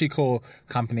land. They actually call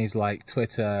companies like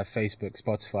Twitter, Facebook,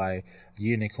 Spotify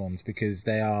unicorns because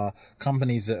they are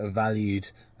companies that are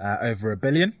valued over $1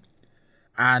 billion.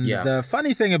 And the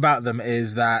funny thing about them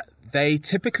is that they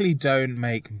typically don't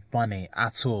make money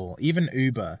at all. Even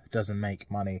Uber doesn't make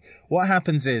money. What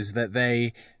happens is that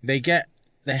they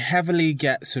heavily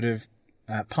get sort of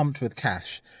pumped with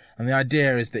cash. And the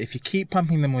idea is that if you keep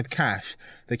pumping them with cash,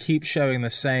 they keep showing the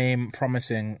same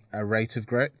promising rate of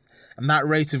growth. And that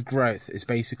rate of growth is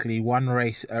basically a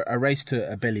race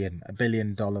to $1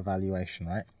 billion valuation,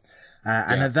 right?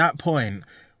 And at that point,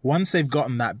 once they've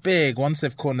gotten that big, once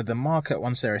they've cornered the market,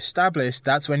 once they're established,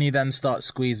 that's when you then start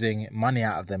squeezing money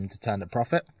out of them to turn a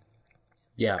profit.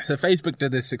 Yeah. So Facebook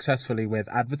did this successfully with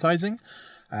advertising.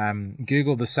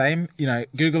 Google the same.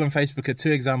 Google and Facebook are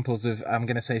 2 examples of, I'm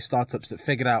going to say, startups that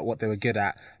figured out what they were good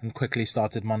at and quickly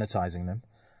started monetizing them.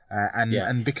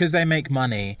 And because they make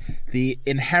money, the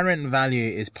inherent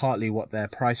value is partly what they're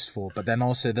priced for, but then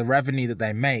also the revenue that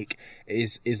they make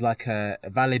is like a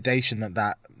validation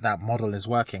that model is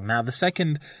working. Now, the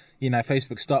second,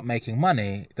 Facebook stop making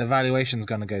money, the valuation is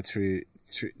going to go through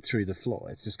the floor.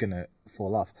 It's just going to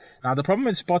fall off. Now, the problem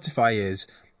with Spotify is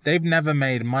they've never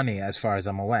made money, as far as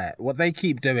I'm aware. What they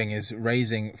keep doing is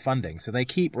raising funding. So they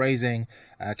keep raising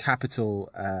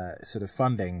capital sort of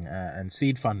funding and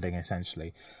seed funding,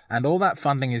 essentially. And all that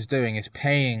funding is doing is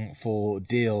paying for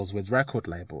deals with record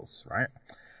labels, right?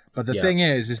 But the thing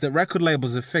is that record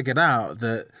labels have figured out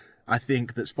that I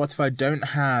think that Spotify don't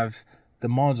have the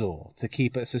model to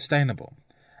keep it sustainable.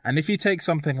 And if you take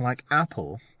something like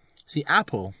Apple, see,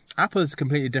 Apple is a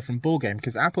completely different ballgame,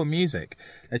 because Apple Music,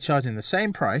 they're charging the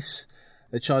same price.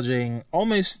 They're charging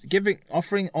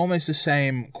offering almost the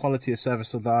same quality of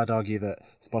service, although I'd argue that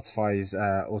Spotify's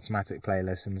automatic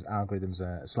playlists and algorithms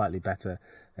are slightly better,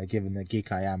 given the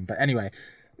geek I am. But anyway,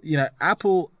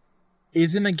 Apple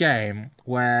is in a game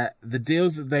where the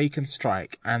deals that they can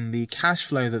strike and the cash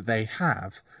flow that they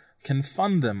have can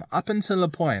fund them up until a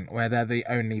point where they're the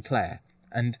only player.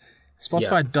 And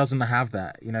Spotify doesn't have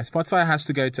that. Spotify has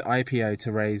to go to IPO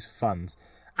to raise funds.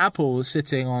 Apple was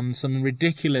sitting on some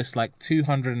ridiculous, like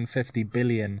 250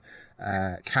 billion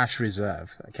cash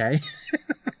reserve. Okay.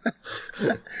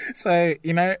 So,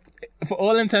 for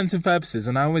all intents and purposes,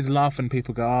 and I always laugh when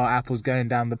people go, "Oh, Apple's going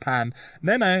down the pan."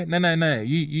 No.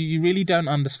 You really don't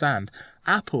understand.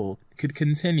 Apple could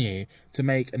continue to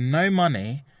make no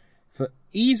money for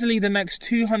easily the next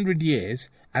 200 years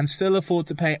and still afford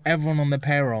to pay everyone on the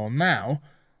payroll now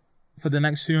for the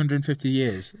next 250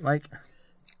 years. Like,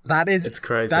 it's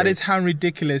crazy. That is how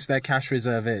ridiculous their cash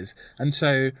reserve is. And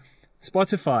so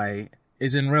Spotify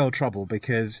is in real trouble,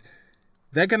 because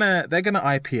they're gonna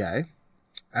IPO,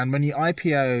 and when you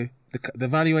IPO, the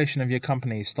valuation of your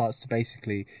company starts to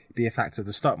basically be a factor of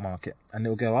the stock market, and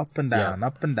it'll go up and down,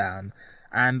 up and down.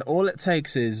 And all it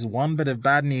takes is one bit of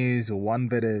bad news or one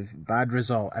bit of bad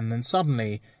result, and then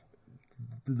suddenly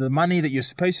the money that you're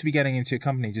supposed to be getting into your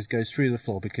company just goes through the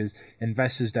floor because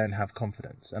investors don't have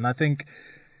confidence. And I think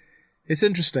it's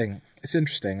interesting.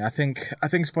 I think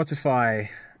Spotify,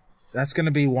 that's going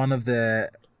to be one of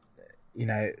the,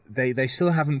 they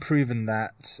still haven't proven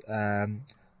that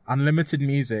unlimited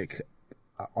music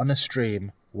on a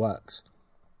stream works.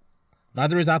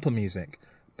 Neither is Apple Music,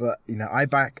 but I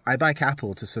back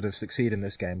Apple to sort of succeed in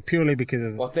this game purely because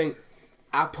of. Well, I think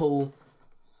Apple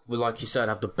will, like you said,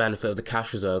 have the benefit of the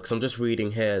cash reserve, because I'm just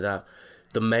reading here that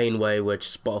the main way which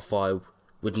Spotify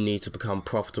would need to become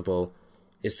profitable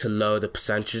is to lower the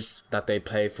percentage that they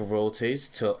pay for royalties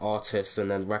to artists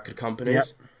and then record companies. Yep.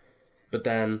 But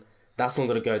then that's not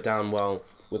going to go down well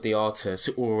with the artists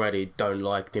who already don't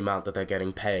like the amount that they're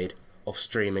getting paid of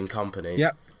streaming companies.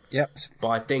 Yep. But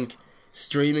I think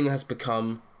streaming has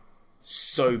become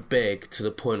so big to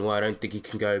the point where I don't think you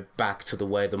can go back to the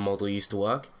way the model used to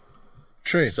work.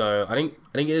 True. So I think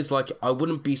it is like, I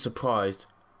wouldn't be surprised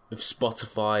if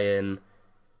Spotify in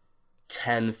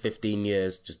 10, 15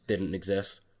 years just didn't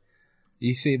exist.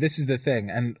 You see, this is the thing,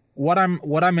 and what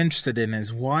I'm interested in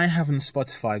is, why haven't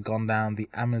Spotify gone down the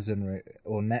Amazon route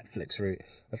or Netflix route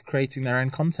of creating their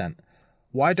own content?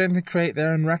 Why don't they create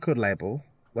their own record label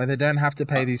where they don't have to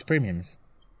pay these premiums?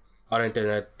 I don't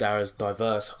think they're as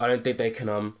diverse. I don't think they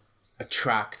can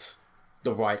attract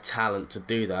the right talent to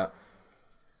do that.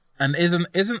 And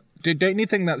don't you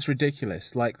think that's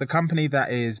ridiculous? Like, the company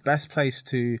that is best placed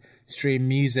to stream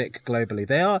music globally,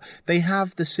 they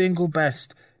have the single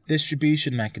best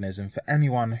distribution mechanism for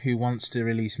anyone who wants to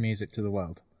release music to the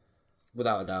world.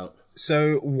 Without a doubt.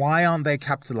 So why aren't they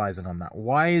capitalizing on that?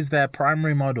 Why is their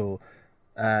primary model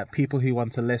people who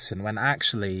want to listen, when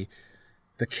actually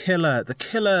the killer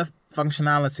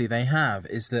functionality they have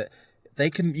is that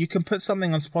you can put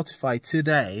something on Spotify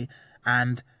today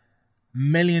and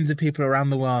millions of people around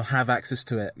the world have access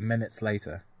to it minutes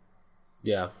later.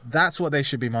 Yeah. That's what they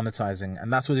should be monetizing,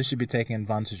 and that's what they should be taking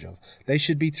advantage of. They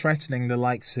should be threatening the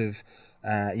likes of,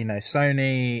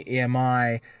 Sony,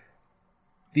 EMI,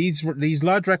 these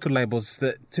large record labels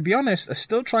that, to be honest, are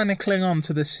still trying to cling on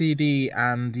to the CD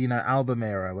and, album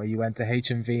era where you went to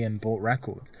HMV and bought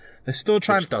records. They're still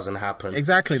trying. Which doesn't happen.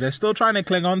 Exactly. They're still trying to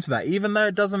cling on to that, even though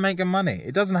it doesn't make them money.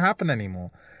 It doesn't happen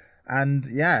anymore. And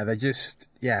they just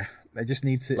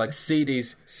need to. Like,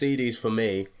 CDs for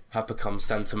me have become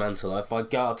sentimental. If I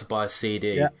go out to buy a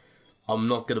CD, I'm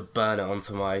not going to burn it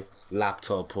onto my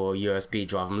laptop or USB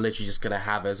drive. I'm literally just going to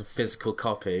have it as a physical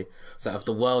copy. So if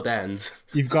the world ends,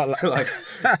 you've got like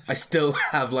I still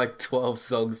have like 12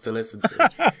 songs to listen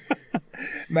to.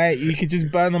 Mate, you could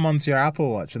just burn them onto your Apple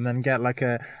Watch and then get like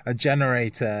a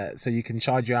generator so you can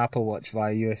charge your Apple Watch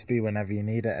via USB whenever you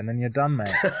need it, and then you're done,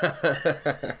 mate.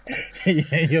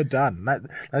 You're done.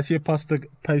 That's your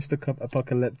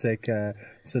post-apocalyptic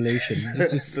solution.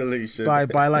 Just solution.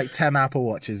 Buy like 10 Apple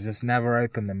Watches, just never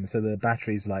open them, so the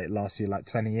batteries last you like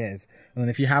 20 years. And then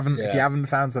if you haven't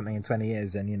found something in 20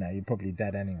 years, then you're probably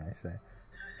dead anyway. So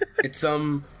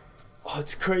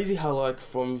it's crazy how, like,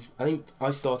 I think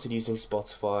I started using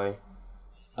Spotify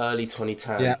early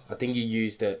 2010. Yeah. I think you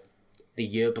used it the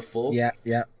year before. Yeah.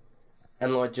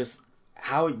 And, like, just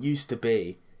how it used to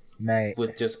be, mate,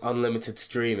 with just unlimited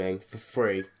streaming for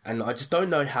free. And I just don't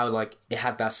know how, like, it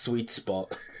had that sweet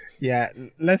spot Yeah,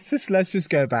 let's just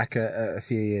go back a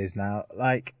few years now.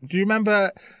 Like, do you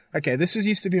remember? Okay, this was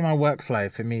used to be my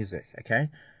workflow for music. Okay,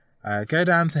 go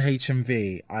down to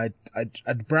HMV.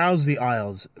 I'd browse the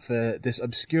aisles for this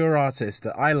obscure artist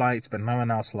that I liked but no one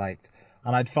else liked,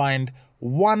 and I'd find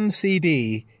one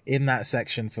CD in that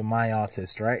section for my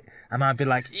artist, right? And I'd be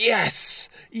like, yes,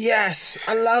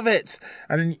 I love it.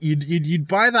 And then you'd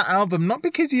buy that album not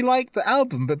because you liked the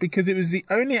album, but because it was the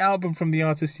only album from the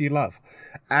artist you love.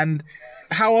 And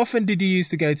how often did you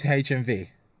used to go to HMV?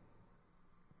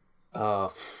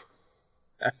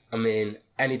 I mean,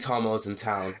 anytime I was in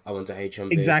town, I went to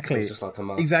HMV. Exactly. It was just like a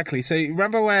must. Exactly. So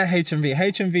remember where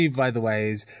HMV, by the way,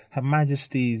 is Her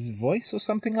Majesty's Voice or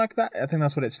something like that. I think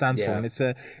that's what it stands for. And it's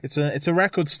a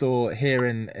record store here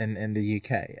in the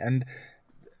UK. And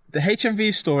the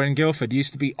HMV store in Guildford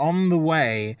used to be on the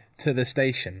way to the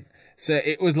station. So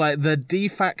it was like the de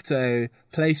facto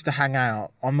place to hang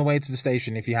out on the way to the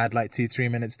station if you had like 2-3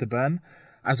 minutes to burn,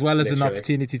 as well as an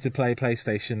opportunity to play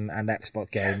PlayStation and Xbox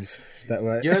games that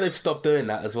were... You know they've stopped doing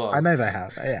that as well. I know they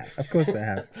have. Yeah, of course they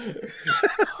have.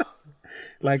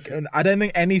 Like, I don't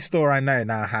think any store I know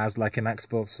now has like an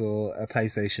Xbox or a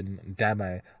PlayStation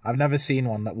demo. I've never seen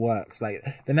one that works. Like,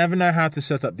 they never know how to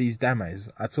set up these demos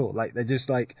at all. Like, they're just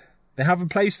like... They have a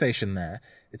PlayStation there.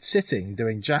 It's sitting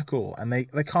doing jack all, and they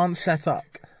can't set up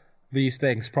these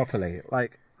things properly.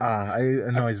 Like, it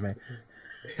annoys me.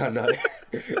 I know.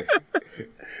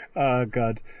 Oh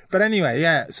god. But anyway,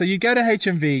 yeah, so you go to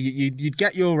HMV, you'd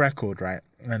get your record, right,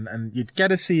 and you'd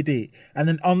get a CD, and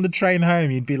then on the train home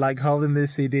you'd be like holding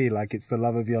this CD like it's the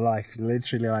love of your life. You're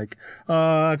literally like,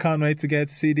 oh, I can't wait to get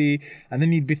a CD. And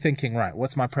then you'd be thinking, right,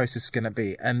 what's my process gonna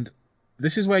be? And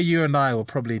this is where you and I will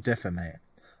probably differ, mate.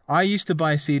 I used to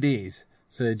buy CDs,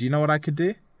 so do you know what I could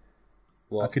do?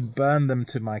 What? I could burn them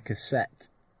to my cassette.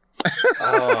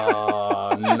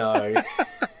 Oh no.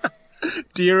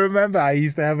 Do you remember I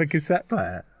used to have a cassette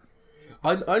player?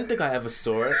 I don't think I ever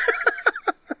saw it.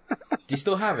 Do you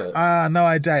still have it? No,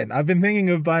 I don't. I've been thinking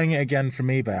of buying it again from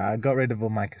eBay. I got rid of all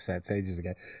my cassettes ages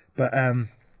ago. But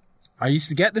I used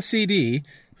to get the CD,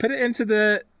 put it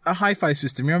into a hi-fi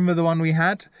system. Remember the one we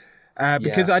had?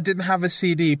 Because I didn't have a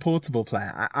CD portable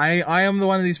player. I am the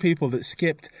one of these people that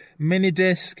skipped mini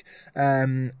disc,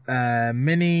 remember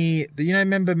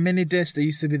mini disc? There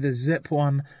used to be the zip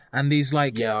one and these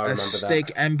like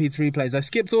stick MP3 players. I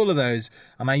skipped all of those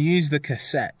and I used the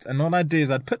cassette. And what I'd do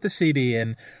is I'd put the CD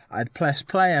in, I'd press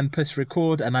play and push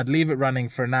record, and I'd leave it running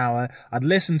for an hour. I'd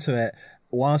listen to it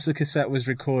whilst the cassette was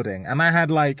recording. And I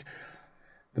had like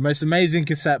the most amazing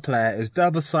cassette player. It was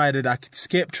double-sided. I could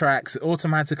skip tracks. It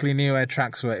automatically knew where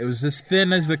tracks were. It was as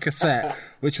thin as the cassette,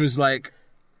 which was like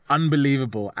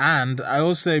unbelievable. And I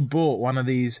also bought one of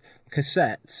these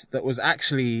cassettes that was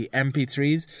actually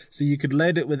MP3s. So you could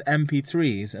load it with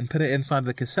MP3s and put it inside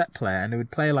the cassette player, and it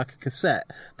would play like a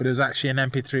cassette, but it was actually an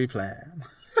MP3 player.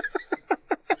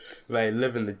 Mate,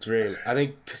 living the dream. I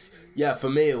think, for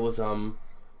me it was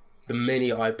the mini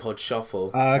iPod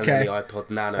Shuffle and then the iPod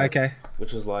Nano,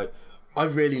 which was like, I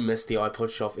really missed the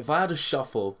iPod Shuffle. If I had a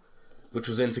Shuffle which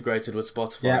was integrated with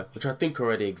Spotify, which I think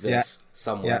already exists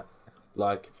somewhere,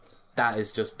 like, that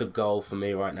is just the goal for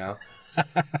me right now.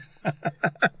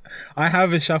 I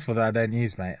have a Shuffle that I don't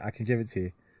use, mate. I can give it to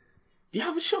you. Do you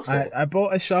have a Shuffle? I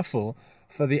bought a Shuffle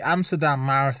for the Amsterdam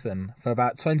Marathon for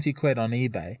about 20 quid on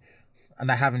eBay, and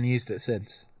I haven't used it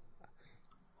since.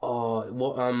 Oh,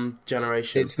 what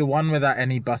generation? It's the one without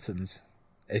any buttons.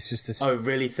 It's just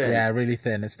really thin? Yeah, really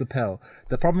thin. It's the pill.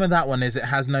 The problem with that one is it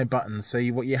has no buttons, so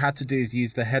what you had to do is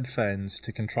use the headphones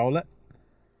to control it.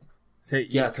 So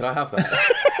could I have that?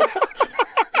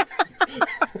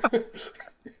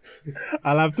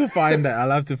 I'll have to find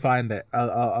it.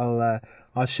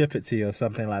 I'll ship it to you or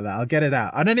something like that. I'll get it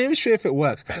out. I'm not even sure if it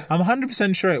works. I'm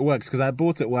 100% sure it works because I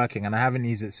bought it working and I haven't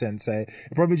used it since. So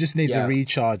it probably just needs a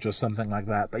recharge or something like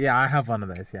that. But yeah, I have one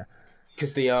of those. Yeah.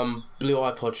 Because the blue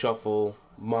iPod Shuffle,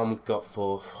 Mum got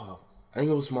for I think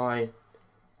it was my, I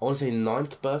want to say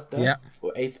 9th birthday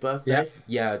or 8th birthday.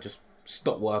 Yeah, just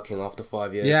stopped working after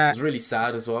 5 years. Yeah. It was really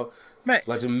sad as well. Mate,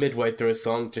 like midway through a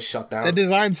song, just shut down. They're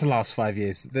designed to last 5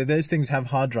 years. Those things have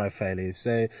hard drive failures.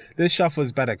 So this Shuffle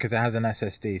is better because it has an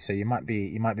SSD. So you might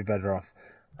be better off.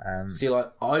 See,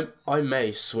 like I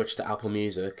may switch to Apple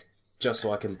Music just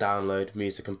so I can download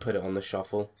music and put it on the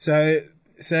Shuffle. So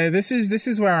this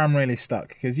is where I'm really stuck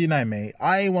because you know me.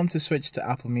 I want to switch to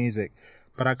Apple Music,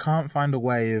 but I can't find a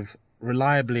way of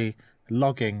reliably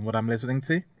logging what I'm listening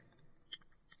to.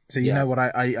 So you know what,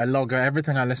 I log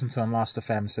everything I listen to on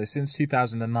Last.fm. So since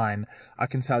 2009, I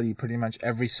can tell you pretty much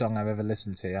every song I've ever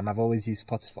listened to. And I've always used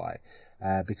Spotify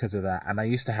because of that. And I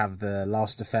used to have the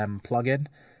Last.fm plugin,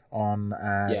 on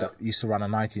that used to run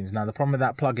on iTunes. Now the problem with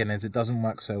that plugin is it doesn't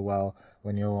work so well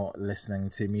when you're listening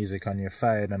to music on your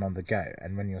phone and on the go,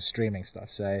 and when you're streaming stuff.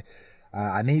 So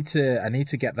I need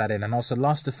to get that in. And also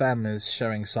Last.fm is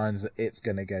showing signs that it's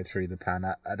going to go through the pan.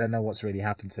 I don't know what's really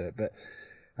happened to it, but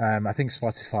I think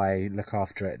Spotify look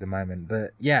after it at the moment.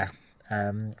 But yeah,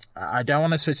 I don't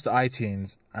want to switch to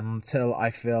iTunes until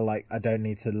I feel like I don't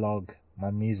need to log my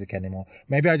music anymore.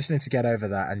 Maybe I just need to get over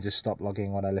that and just stop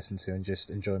logging what I listen to and just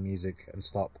enjoy music and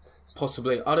stop.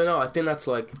 Possibly. I don't know. I think that's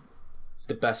like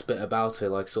the best bit about it,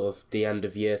 like sort of the end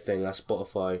of year thing that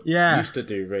Spotify used to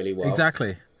do really well.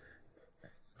 Exactly.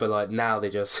 But like now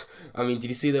they just, I mean, did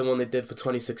you see the one they did for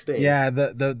 2016? Yeah,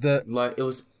 the like it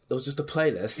was just a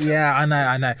playlist. Yeah, I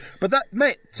know. But that,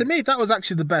 mate, to me that was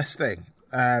actually the best thing.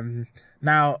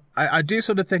 Now I do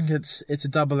sort of think it's a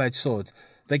double-edged sword.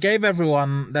 They gave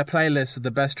everyone their playlist of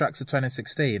the best tracks of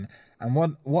 2016,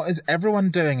 and what is everyone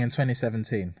doing in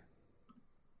 2017?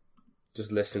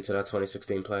 Just listening to that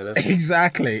 2016 playlist.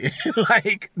 Exactly.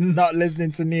 Like, not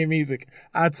listening to new music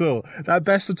at all. That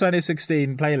best of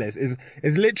 2016 playlist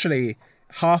is literally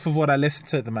half of what I listen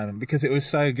to at the moment because it was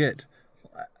so good.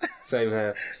 Same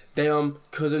here. They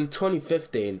because in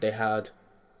 2015 they had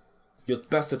your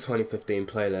best of 2015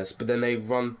 playlist, but then they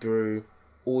run through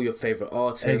all your favorite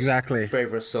artists,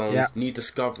 favorite songs, new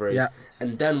discoveries,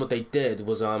 and then what they did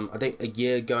was I think a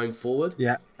year going forward,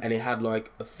 and it had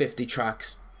like a 50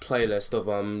 tracks playlist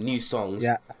of new songs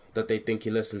that they think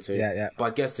you listen to. But I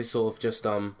guess they sort of just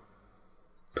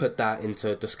put that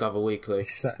into Discover Weekly,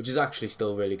 which is actually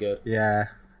still really good. Yeah,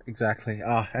 exactly.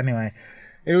 Anyway,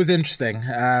 it was interesting.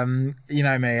 You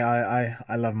know me,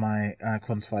 I love my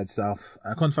quantified self.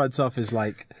 Quantified self is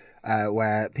like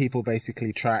where people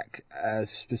basically track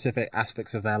specific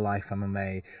aspects of their life, and then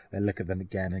they look at them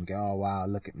again and go, oh wow,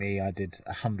 look at me, I did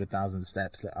 100,000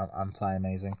 steps. I'm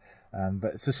amazing.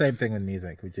 But it's the same thing with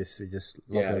music. We just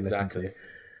love what we listen to.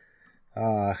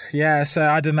 So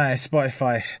I don't know,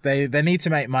 Spotify, they need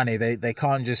to make money. They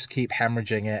can't just keep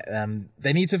hemorrhaging it.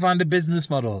 They need to find a business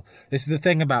model. This is the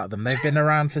thing about them. They've been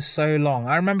around for so long.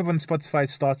 I remember when Spotify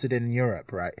started in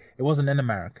Europe, right? It wasn't in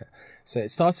America. So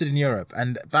it started in Europe,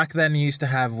 and back then you used to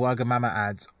have Wagamama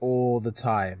ads all the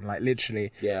time. Like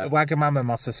literally, Wagamama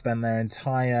must have spent their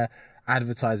entire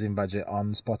advertising budget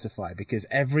on Spotify because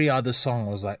every other song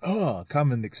was like, oh,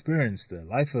 come and experience the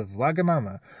life of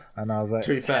Wagamama. And I was like,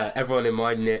 to be fair, everyone in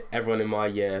my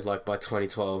year, like by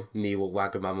 2012, knew what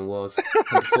Wagamama was.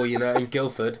 And before you know it, in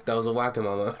Guildford there was a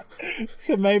Wagamama.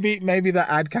 So maybe that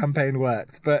ad campaign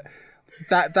worked, but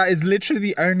that is literally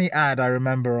the only ad I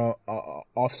remember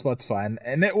off Spotify,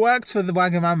 and it worked for the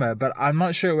Wagamama, but I'm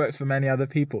not sure it worked for many other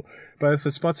people, both for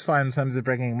Spotify in terms of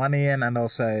bringing money in and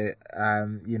also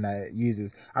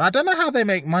users. And I don't know how they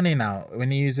make money now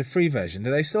when you use the free version.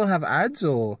 Do they still have ads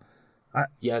or?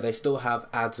 Yeah, they still have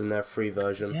ads in their free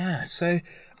version. Yeah, so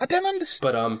I don't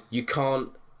understand. But you can't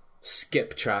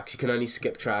skip tracks. You can only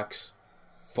skip tracks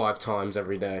 5 times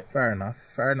every day. Fair enough.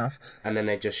 And then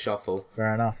they just shuffle.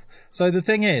 Fair enough. So the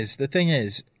thing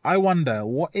is, I wonder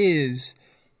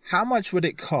how much would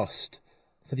it cost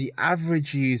for the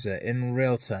average user in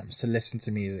real terms to listen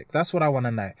to music? That's what I want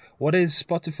to know. What is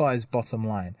Spotify's bottom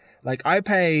line? Like I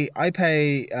pay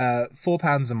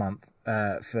 £4 a month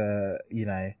for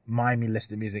my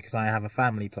list of music because I have a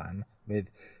family plan with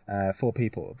 4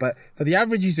 people. But for the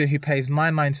average user who pays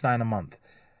 $9.99 a month,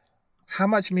 how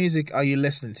much music are you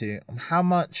listening to? How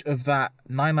much of that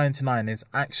 $9.99 is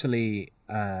actually,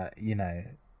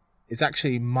 is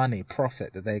actually money,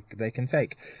 profit that they can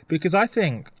take? Because I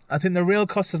think the real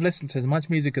cost of listening to as much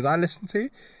music as I listen to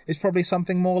is probably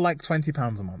something more like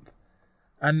 £20 a month.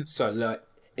 And so, like,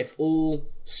 if all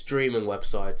streaming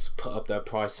websites put up their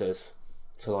prices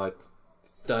to like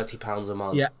 £30 a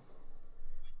month,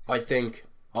 I think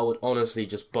I would honestly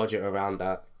just budget around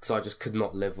that. Because I just could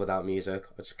not live without music.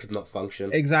 I just could not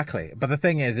function. Exactly. But the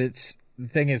thing is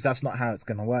that's not how it's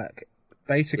going to work.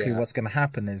 Basically, what's going to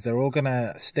happen is they're all going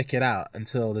to stick it out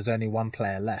until there's only one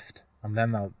player left, and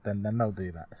then they'll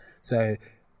do that. So,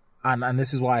 and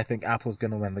this is why I think Apple's going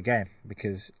to win the game,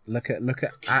 because look at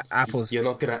Apple's. You're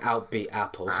not going to outbeat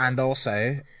Apple. And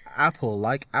also, Apple,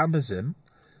 like Amazon,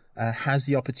 has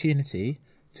the opportunity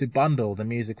to bundle the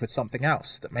music with something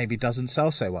else that maybe doesn't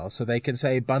sell so well. So they can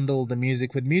say bundle the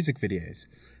music with music videos.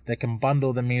 They can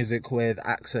bundle the music with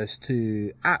access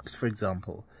to apps, for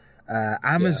example.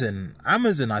 Amazon,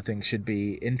 I think, should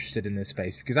be interested in this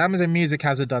space because Amazon Music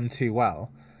hasn't done too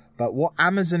well. But what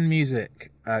Amazon Music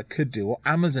could do, what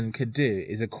Amazon could do,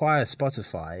 is acquire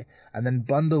Spotify and then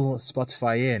bundle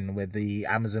Spotify in with the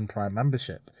Amazon Prime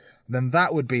membership. Then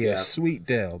that would be a sweet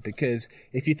deal, because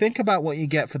if you think about what you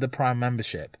get for the Prime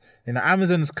membership,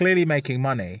 Amazon's clearly making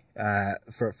money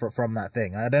from that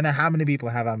thing. I don't know how many people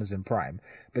have Amazon Prime,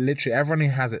 but literally everyone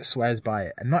who has it swears by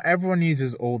it. And not everyone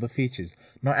uses all the features.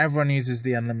 Not everyone uses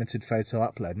the unlimited photo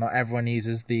upload. Not everyone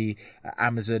uses the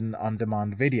Amazon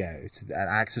on-demand video and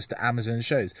access to Amazon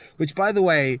shows, which, by the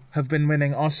way, have been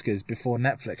winning Oscars before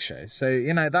Netflix shows. So,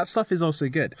 that stuff is also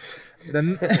good.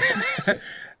 Then...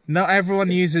 Not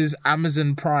everyone uses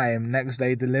Amazon Prime next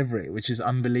day delivery, which is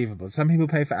unbelievable. Some people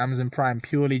pay for Amazon Prime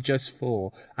purely just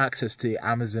for access to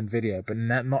Amazon Video, but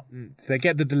not they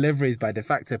get the deliveries by de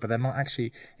facto, but they're not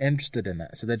actually interested in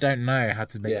it, so they don't know how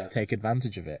to take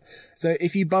advantage of it. So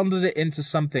if you bundled it into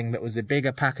something that was a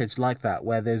bigger package like that,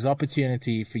 where there's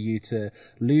opportunity for you to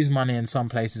lose money in some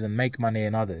places and make money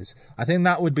in others, I think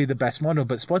that would be the best model.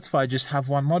 But Spotify just have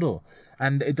one model,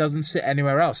 and it doesn't sit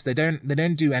anywhere else. They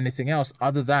don't do anything else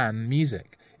other than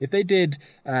music. If they did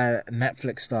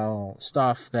Netflix style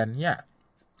stuff, then yeah,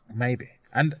 maybe.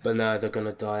 But no, they're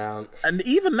gonna die out. And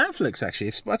even Netflix, actually,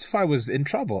 if Spotify was in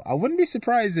trouble, I wouldn't be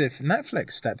surprised if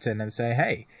Netflix stepped in and say,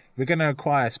 hey, we're gonna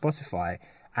acquire Spotify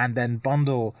and then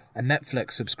bundle a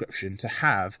Netflix subscription to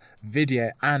have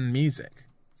video and music.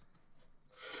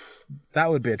 That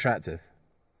would be attractive.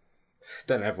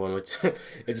 Then everyone would...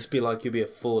 It'd just be like you'd be a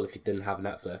fool if you didn't have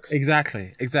Netflix.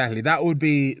 Exactly. That would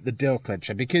be the deal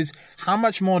clincher, because how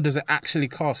much more does it actually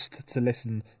cost to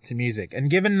listen to music? And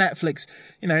given Netflix,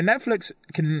 Netflix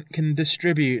can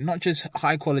distribute not just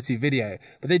high quality video,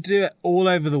 but they do it all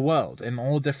over the world in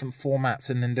all different formats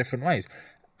and in different ways.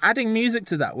 Adding music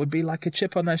to that would be like a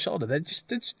chip on their shoulder. They'd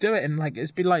just do it, and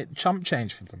it'd be like chump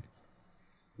change for them.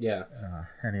 Yeah.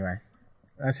 Anyway,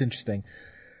 that's interesting.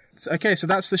 Okay, so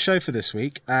that's the show for this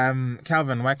week.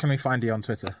 Calvin, where can we find you on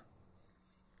Twitter?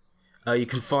 You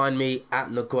can find me at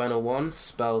Ngwena1,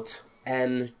 spelled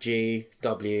Ngwena,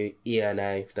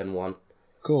 then 1.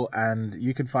 Cool, and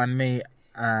you can find me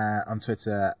on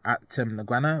Twitter at Tim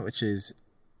Ngwena, which is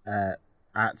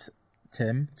at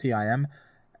Tim, Tim,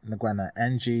 Ngwena,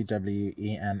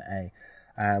 Ngwena.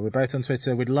 We're both on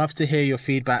Twitter. We'd love to hear your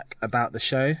feedback about the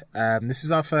show. This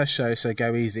is our first show, so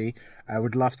go easy.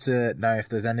 We'd love to know if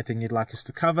there's anything you'd like us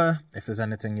to cover, if there's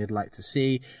anything you'd like to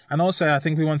see. And also, I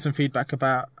think we want some feedback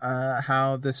about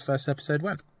how this first episode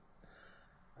went.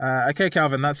 Okay,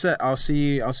 Calvin, that's it. I'll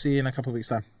see you in a couple of weeks'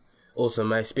 time. Awesome,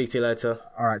 mate. Speak to you later.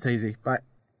 All right, take it easy. Bye.